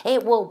free.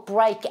 It will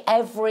break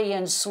every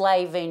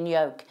enslaving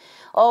yoke.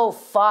 Oh,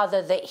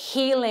 Father, that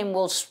healing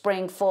will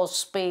spring forth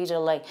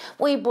speedily.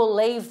 We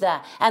believe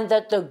that, and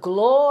that the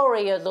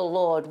glory of the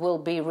Lord will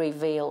be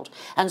revealed.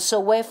 And so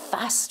we're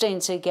fasting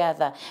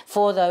together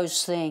for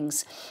those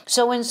things.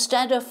 So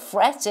instead of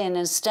fretting,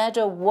 instead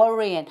of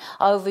worrying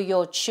over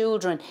your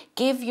children,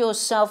 give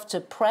yourself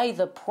to pray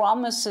the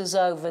promises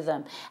over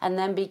them, and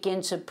then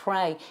begin to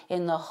pray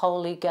in the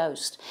Holy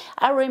Ghost.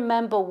 I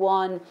remember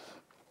one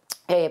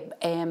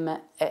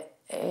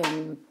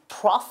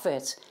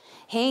prophet.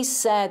 He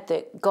said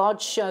that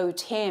God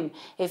showed him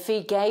if he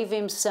gave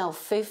himself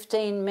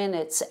 15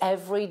 minutes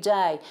every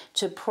day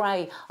to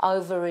pray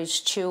over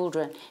his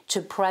children,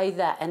 to pray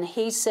that. And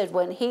he said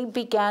when he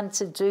began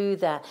to do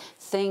that,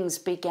 things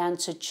began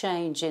to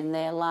change in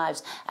their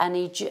lives. And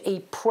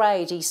he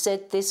prayed, he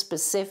said this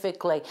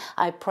specifically,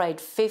 I prayed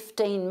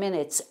 15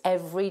 minutes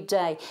every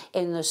day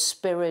in the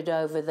Spirit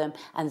over them,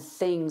 and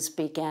things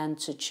began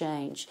to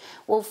change.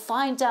 Well,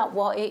 find out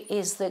what it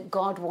is that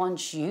God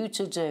wants you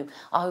to do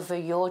over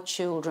your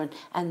children,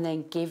 and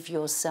then give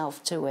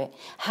yourself to it.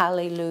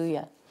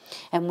 Hallelujah.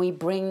 And we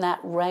bring that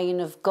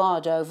reign of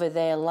God over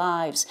their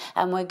lives,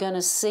 and we're going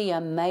to see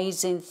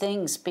amazing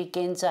things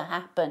begin to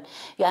happen.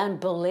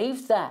 And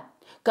believe that.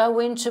 Go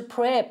into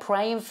prayer,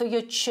 praying for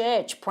your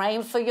church,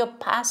 praying for your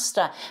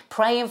pastor,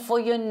 praying for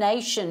your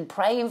nation,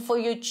 praying for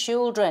your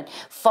children.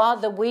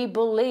 Father, we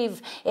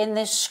believe in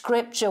this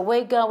scripture.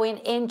 We're going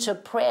into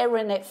prayer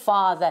in it,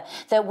 Father,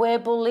 that we're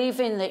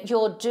believing that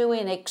you're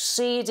doing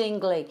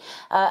exceedingly,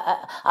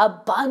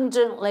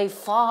 abundantly,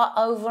 far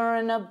over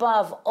and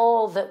above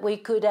all that we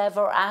could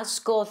ever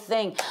ask or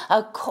think,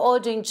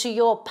 according to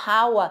your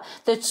power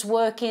that's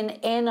working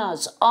in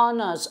us,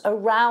 on us,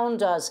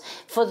 around us,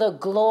 for the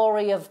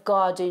glory of God.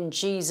 God in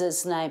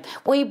Jesus' name.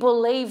 We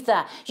believe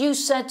that. You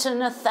said to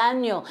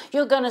Nathaniel,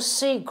 you're going to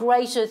see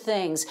greater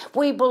things.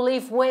 We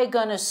believe we're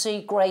going to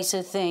see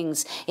greater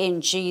things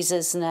in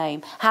Jesus'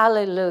 name.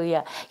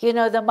 Hallelujah. You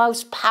know, the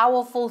most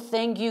powerful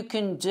thing you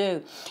can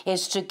do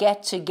is to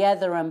get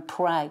together and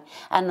pray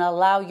and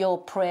allow your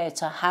prayer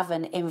to have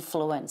an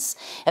influence.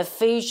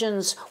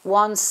 Ephesians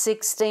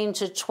 1:16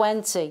 to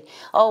 20.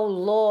 Oh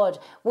Lord,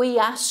 we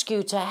ask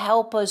you to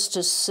help us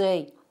to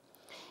see.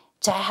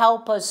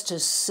 Help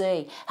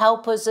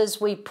us as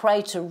we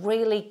pray to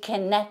really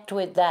connect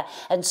with that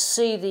and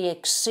see the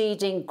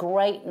exceeding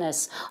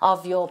greatness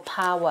of your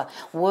power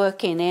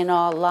working in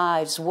our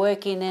lives,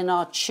 working in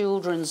our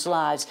children's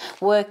lives,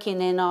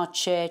 working in our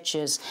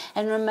churches.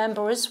 And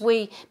remember, as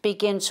we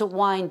begin to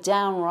wind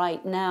down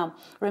right now,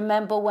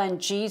 remember when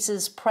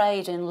Jesus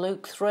prayed in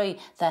Luke 3,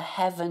 the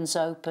heavens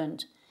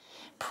opened.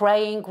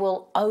 Praying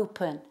will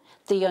open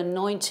the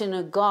anointing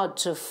of God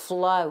to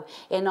flow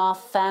in our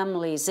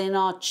families, in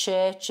our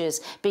churches,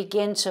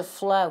 begin to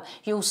flow.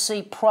 You'll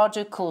see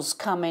prodigals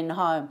coming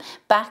home,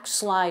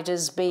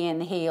 backsliders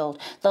being healed,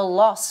 the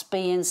lost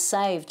being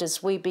saved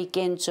as we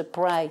begin to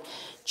pray.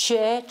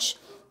 Church,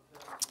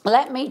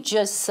 let me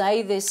just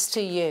say this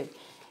to you.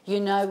 You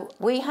know,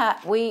 we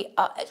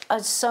are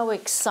so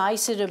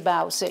excited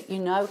about it, you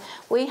know.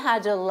 We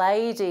had a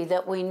lady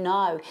that we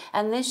know,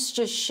 and this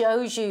just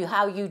shows you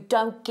how you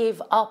don't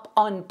give up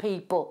on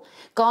people.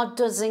 God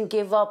doesn't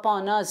give up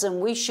on us,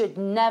 and we should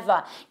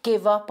never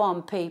give up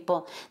on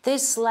people.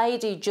 This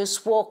lady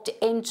just walked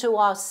into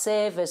our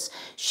service.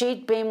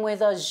 She'd been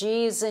with us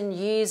years and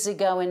years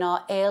ago in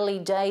our early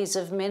days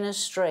of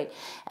ministry.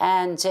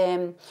 And,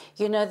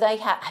 you know,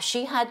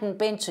 she hadn't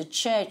been to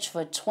church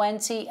for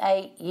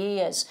 28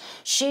 years.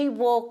 She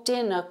walked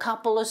in a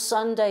couple of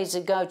Sundays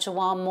ago to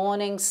our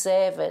morning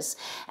service,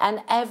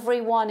 and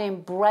everyone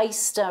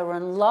embraced her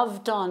and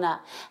loved on her.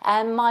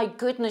 And my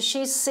goodness,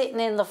 she's sitting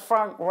in the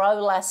front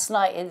row last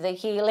night in the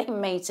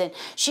healing meeting.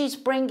 She's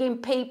bringing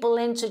people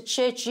into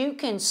church. You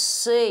can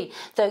see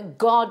that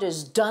God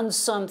has done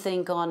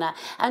something on her.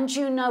 And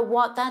you know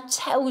what? That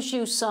tells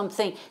you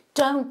something.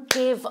 Don't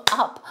give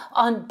up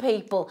on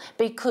people,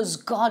 because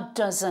God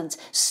doesn't.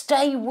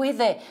 Stay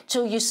with it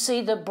till you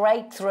see the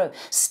breakthrough.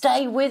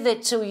 Stay with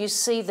it till you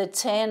see the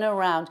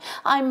turnaround.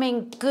 I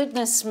mean,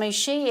 goodness me,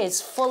 she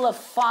is full of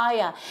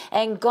fire,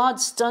 and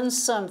God's done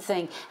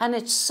something. And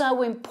it's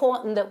so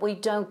important that we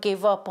don't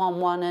give up on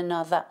one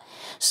another.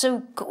 So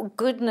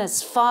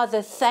goodness,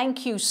 Father,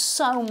 thank you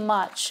so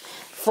much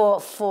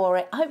for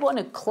it. I want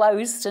to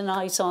close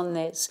tonight on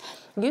this.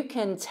 You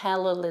can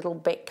tell a little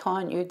bit,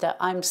 can't you, that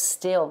I'm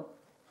still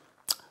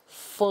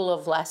full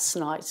of last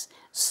night,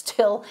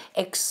 still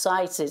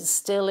excited,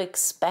 still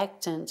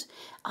expectant.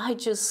 I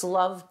just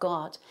love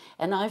God,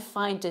 and I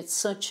find it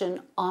such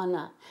an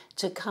honor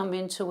to come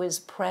into his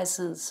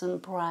presence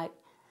and pray.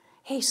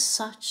 He's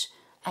such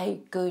a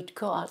good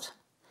God.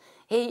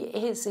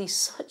 He's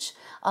such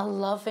a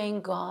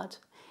loving God,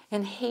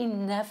 and he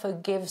never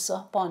gives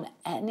up on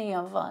any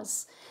of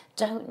us.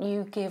 Don't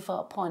you give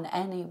up on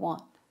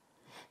anyone.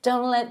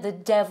 Don't let the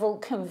devil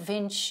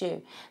convince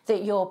you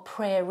that your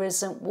prayer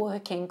isn't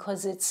working,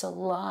 because it's a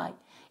lie.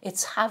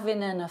 It's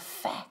having an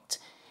effect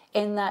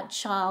in that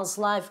child's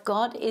life.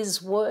 God is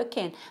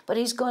working, but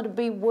he's got to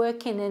be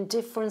working in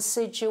different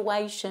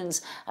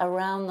situations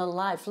around the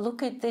life.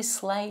 Look at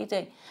this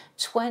lady,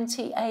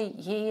 28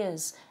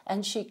 years,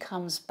 and she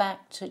comes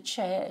back to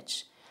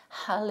church.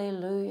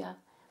 Hallelujah.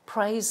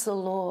 Praise the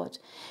Lord.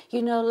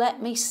 You know,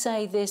 let me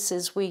say this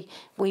as we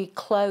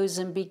close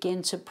and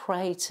begin to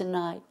pray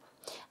tonight.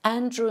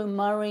 Andrew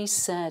Murray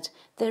said,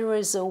 there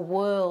is a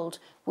world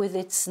with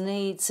its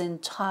needs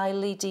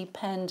entirely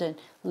dependent.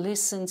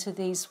 Listen to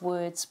these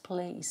words,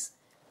 please.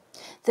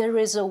 There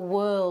is a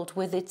world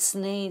with its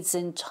needs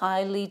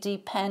entirely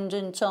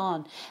dependent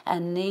on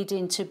and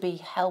needing to be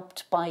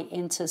helped by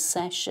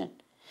intercession.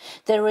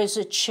 There is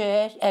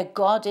a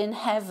God in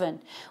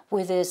heaven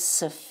with a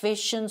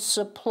sufficient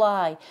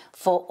supply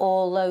for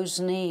all those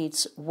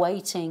needs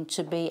waiting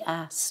to be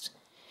asked.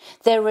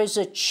 There is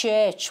a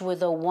church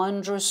with a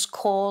wondrous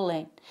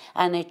calling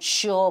and its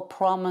sure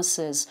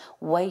promises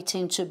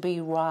waiting to be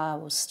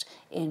roused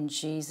in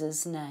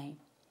Jesus' name.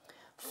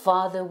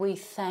 Father, we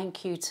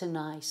thank you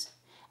tonight,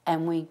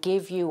 and we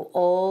give you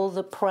all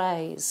the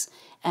praise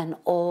and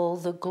all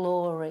the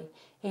glory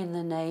in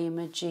the name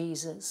of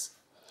Jesus.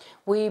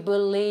 We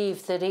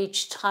believe that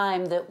each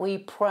time that we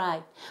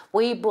pray,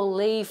 we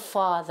believe,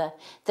 Father,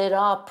 that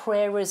our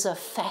prayer is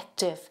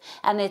effective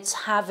and it's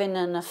having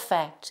an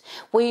effect.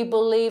 We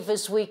believe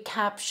as we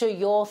capture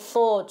your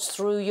thoughts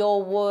through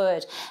your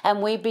word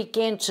and we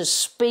begin to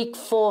speak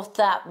forth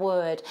that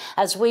word,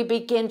 as we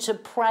begin to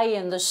pray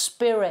in the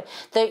Spirit,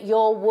 that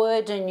your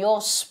word and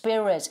your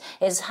Spirit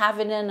is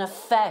having an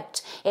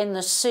effect in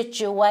the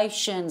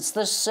situations,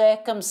 the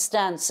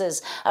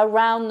circumstances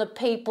around the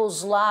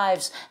people's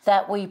lives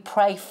that we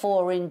pray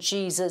for in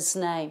Jesus'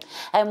 name.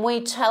 And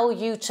we tell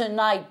you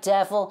tonight,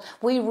 devil,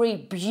 we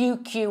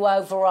rebuke you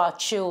over our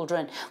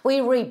children.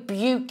 We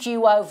rebuke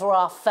you over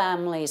our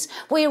families.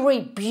 We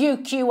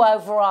rebuke you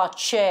over our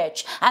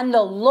church. And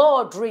the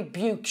Lord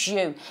rebukes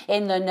you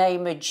in the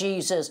name of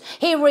Jesus.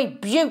 He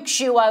rebukes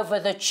you over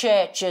the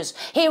churches.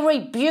 He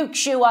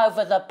rebukes you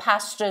over the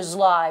pastors'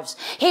 lives.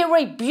 He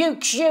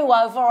rebukes you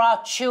over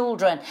our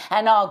children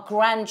and our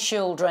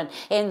grandchildren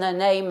in the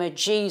name of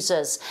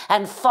Jesus.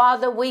 And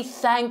Father, we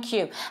thank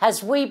you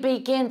as we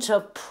begin to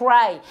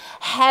pray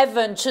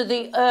heaven to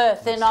the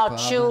earth in our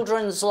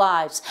children's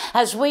lives,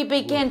 as we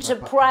begin to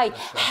pray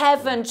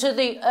heaven to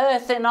the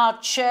earth in our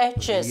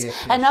churches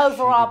and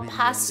over our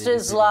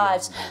pastors'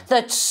 lives,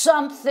 that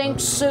something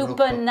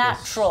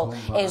supernatural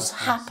is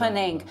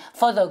happening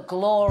for the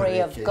glory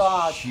of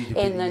God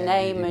in the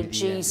name of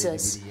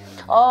Jesus.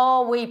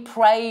 Oh, we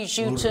praise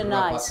you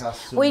tonight.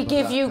 We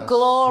give you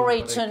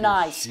glory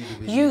tonight.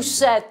 You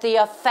said the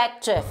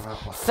effective,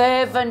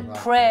 fervent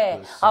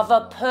prayer of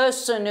a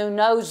person who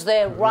knows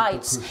their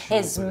rights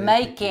is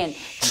making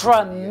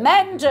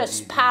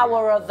tremendous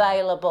power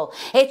available.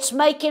 It's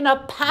making a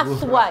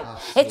pathway.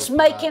 It's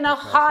making a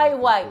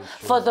highway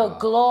for the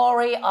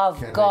glory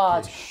of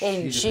God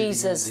in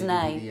Jesus'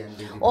 name.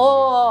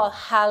 Oh,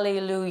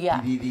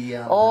 hallelujah.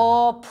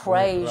 Oh,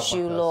 praise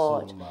you,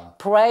 Lord.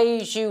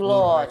 Praise you,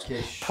 Lord.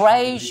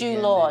 Praise you,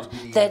 Lord,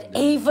 that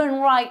even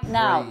right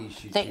now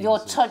that you're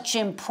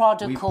touching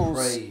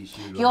prodigals.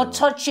 You're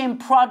touching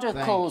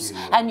prodigals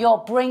and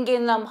you're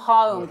bringing them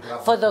home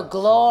for the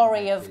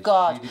glory of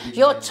God.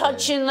 You're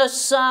touching the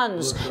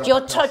sons.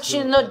 You're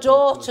touching the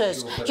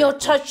daughters. You're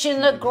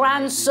touching the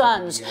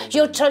grandsons.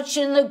 You're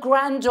touching the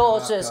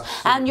granddaughters,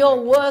 and you're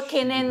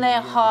working in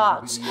their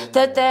hearts,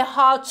 that their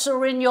hearts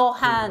are in your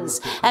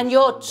hands, and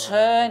you're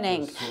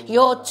turning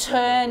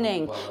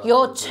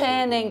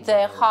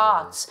their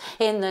hearts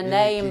in the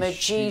name of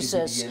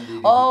Jesus.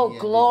 Oh,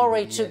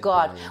 glory to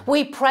God.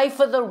 We pray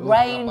for the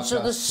rains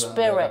of the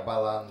Spirit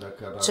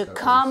to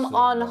come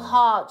on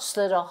hearts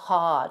that are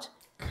hard,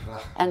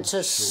 and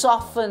to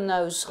soften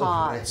those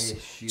hearts,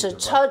 to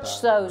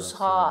touch those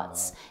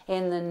hearts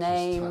in the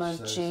name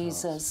of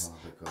Jesus.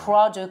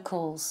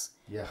 Prodigals,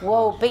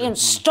 whoa, being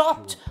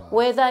stopped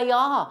where they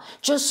are,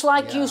 just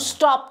like you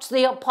stopped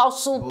the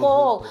Apostle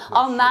Paul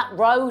on that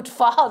road,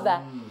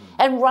 Father.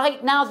 And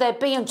right now they're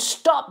being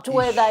stopped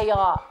where they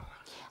are.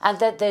 And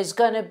that there's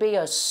going to be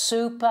a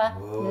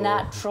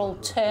supernatural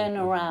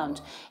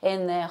turnaround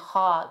in their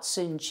hearts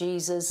in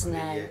Jesus'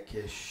 name.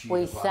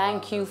 We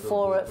thank you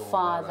for it,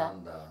 Father.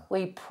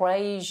 We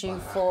praise you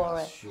for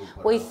it.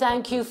 We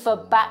thank you for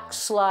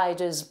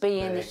backsliders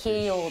being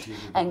healed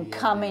and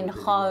coming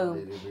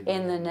home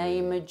in the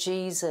name of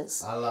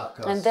Jesus.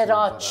 And that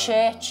our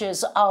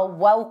churches are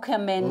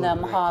welcoming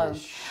them home.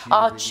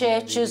 Our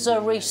churches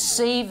are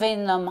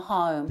receiving them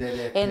home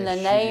in the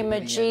name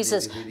of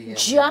Jesus,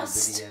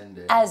 just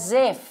as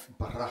if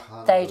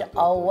they'd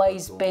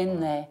always been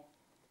there.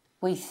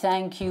 We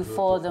thank you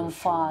for them,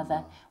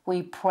 Father.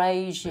 We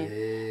praise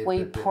you.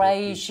 We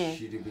praise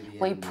you.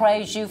 We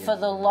praise you for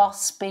the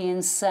lost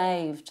being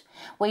saved.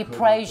 We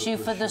praise you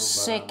for the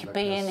sick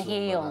being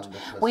healed.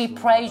 We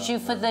praise you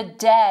for the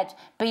dead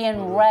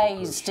being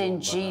raised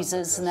in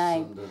Jesus'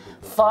 name.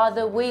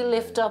 Father, we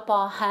lift up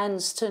our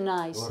hands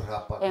tonight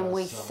and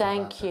we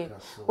thank you.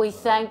 We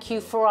thank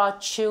you for our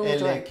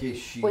children.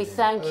 We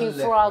thank you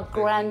for our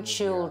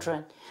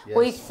grandchildren.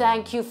 We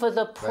thank you for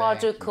the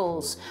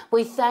prodigals.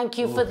 We thank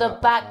you for the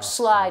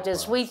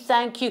backsliders. We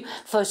thank you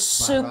for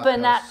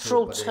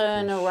supernatural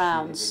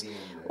turnarounds.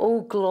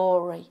 Oh,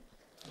 glory.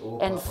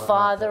 And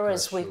Father,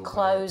 as we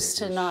close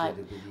tonight,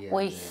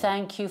 we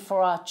thank you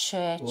for our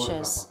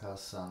churches.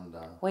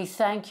 We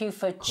thank you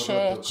for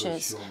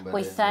churches.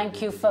 We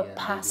thank you for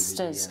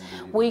pastors.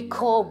 We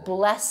call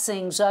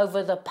blessings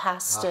over the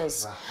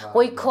pastors.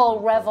 We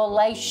call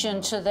revelation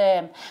to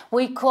them.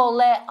 We call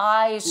their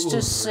eyes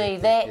to see,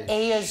 their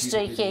ears to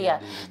hear,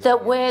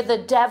 that where the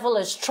devil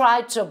has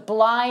tried to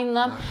blind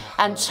them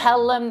and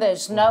tell them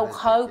there's no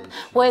hope,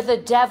 where the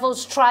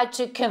devil's tried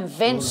to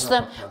convince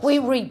them, we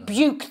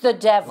rebuke the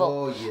devil.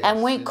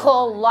 And we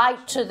call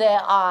light to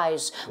their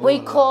eyes. We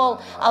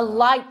call a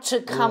light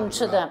to come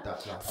to them.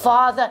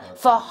 Father,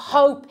 for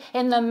hope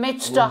in the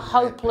midst of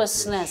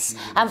hopelessness,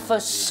 and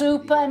for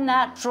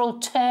supernatural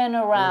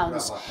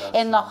turnarounds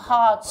in the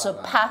hearts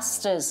of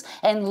pastors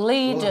and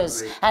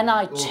leaders and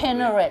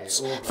itinerates,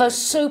 for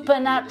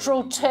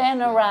supernatural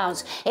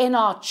turnarounds in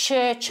our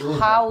church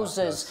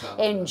houses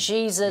in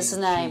Jesus'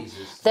 name.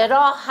 That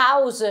our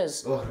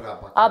houses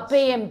are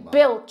being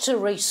built to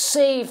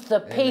receive the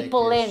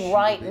people in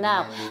right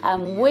now.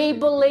 And we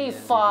believe,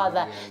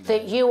 Father,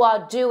 that you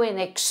are doing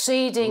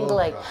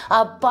exceedingly,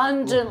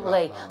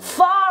 abundantly,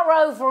 far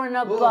over and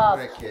above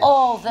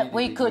all that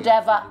we could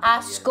ever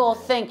ask or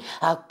think,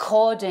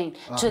 according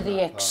to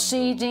the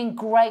exceeding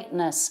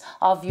greatness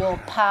of your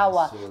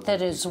power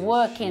that is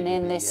working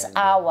in this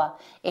hour,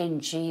 in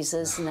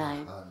Jesus'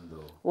 name.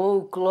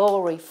 Oh,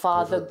 glory,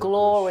 Father,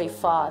 glory,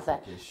 Father.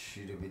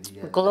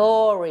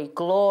 Glory,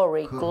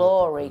 glory,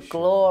 glory,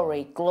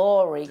 glory,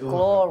 glory,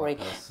 glory,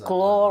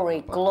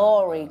 glory,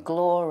 glory,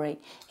 glory,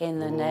 in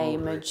the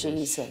name of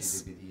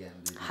Jesus.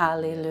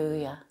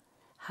 Hallelujah,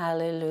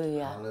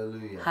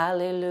 hallelujah,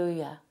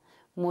 hallelujah.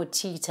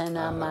 Motita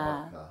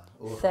nama.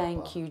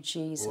 Thank you,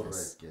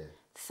 Jesus.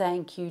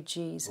 Thank you,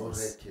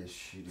 Jesus.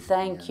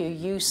 Thank you.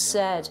 You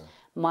said,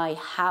 my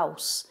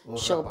house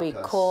shall be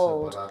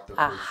called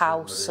a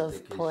house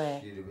of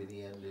prayer.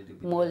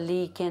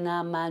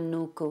 Molikina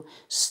manuku.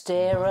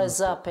 Stir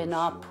us up in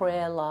our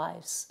prayer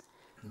lives.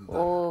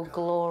 Oh,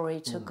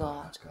 glory to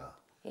God.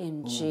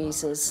 In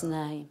Jesus'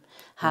 name.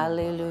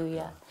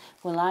 Hallelujah.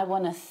 Well, I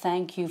want to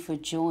thank you for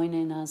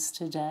joining us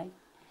today,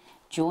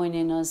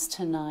 joining us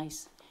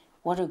tonight.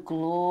 What a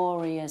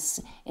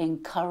glorious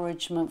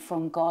encouragement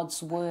from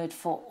God's word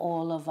for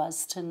all of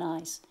us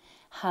tonight.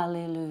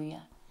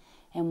 Hallelujah.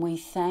 And we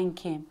thank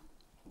him.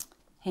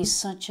 He's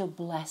such a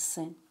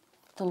blessing.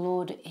 The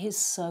Lord is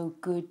so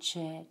good,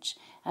 church,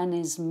 and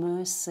his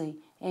mercy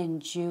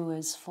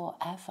endures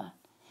forever.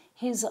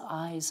 His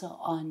eyes are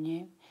on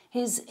you.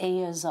 His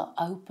ears are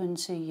open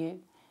to you.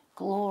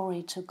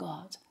 Glory to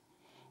God.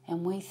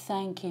 And we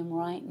thank him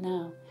right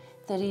now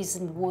that he's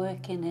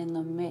working in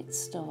the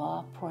midst of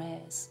our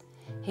prayers.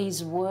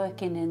 He's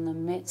working in the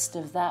midst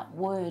of that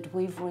word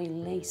we've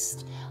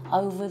released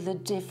over the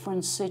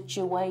different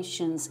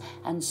situations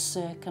and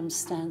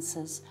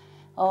circumstances.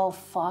 Oh,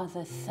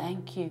 Father,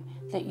 thank you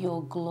that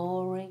your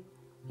glory,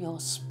 your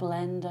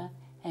splendor,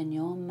 and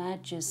your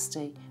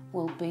majesty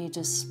will be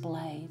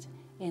displayed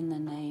in the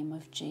name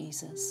of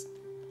Jesus.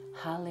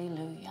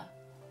 Hallelujah.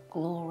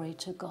 Glory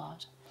to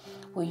God.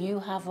 Well, you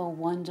have a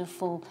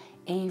wonderful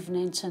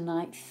evening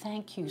tonight.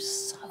 Thank you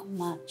so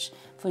much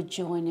for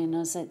joining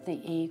us at the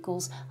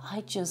Eagles.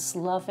 I just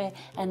love it,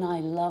 and I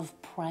love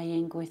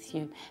praying with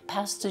you.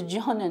 Pastor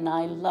John and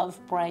I love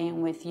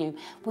praying with you.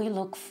 We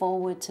look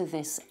forward to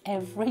this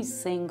every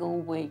single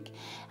week.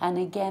 And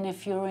again,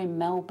 if you're in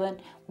Melbourne,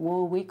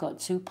 well, we got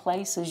 2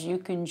 places you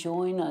can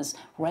join us.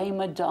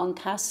 Rhema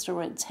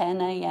Doncaster at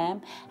 10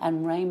 a.m.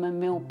 and Rhema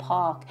Mill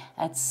Park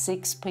at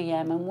 6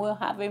 p.m. And we're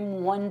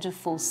having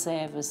wonderful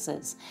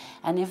services.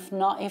 And if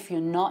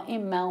you're not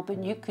in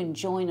Melbourne, you can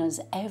join us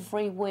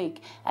every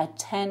week at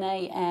 10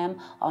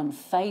 a.m. on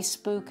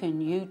Facebook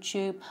and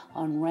YouTube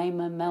on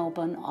Rhema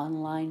Melbourne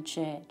Online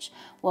Church.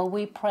 Well,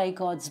 we pray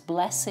God's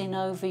blessing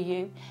over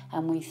you,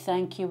 and we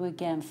thank you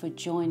again for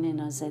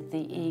joining us at the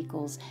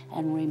Eagles.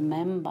 And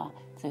remember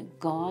that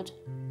God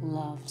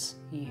loves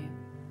you.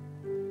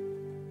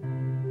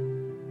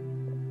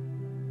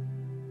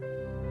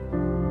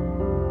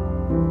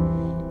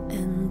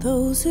 And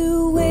those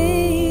who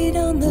wait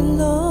on the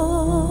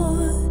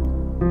Lord,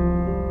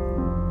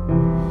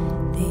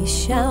 they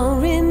shall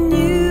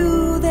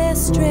renew their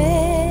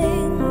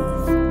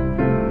strength,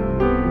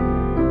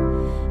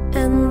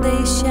 and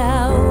they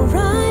shall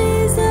rise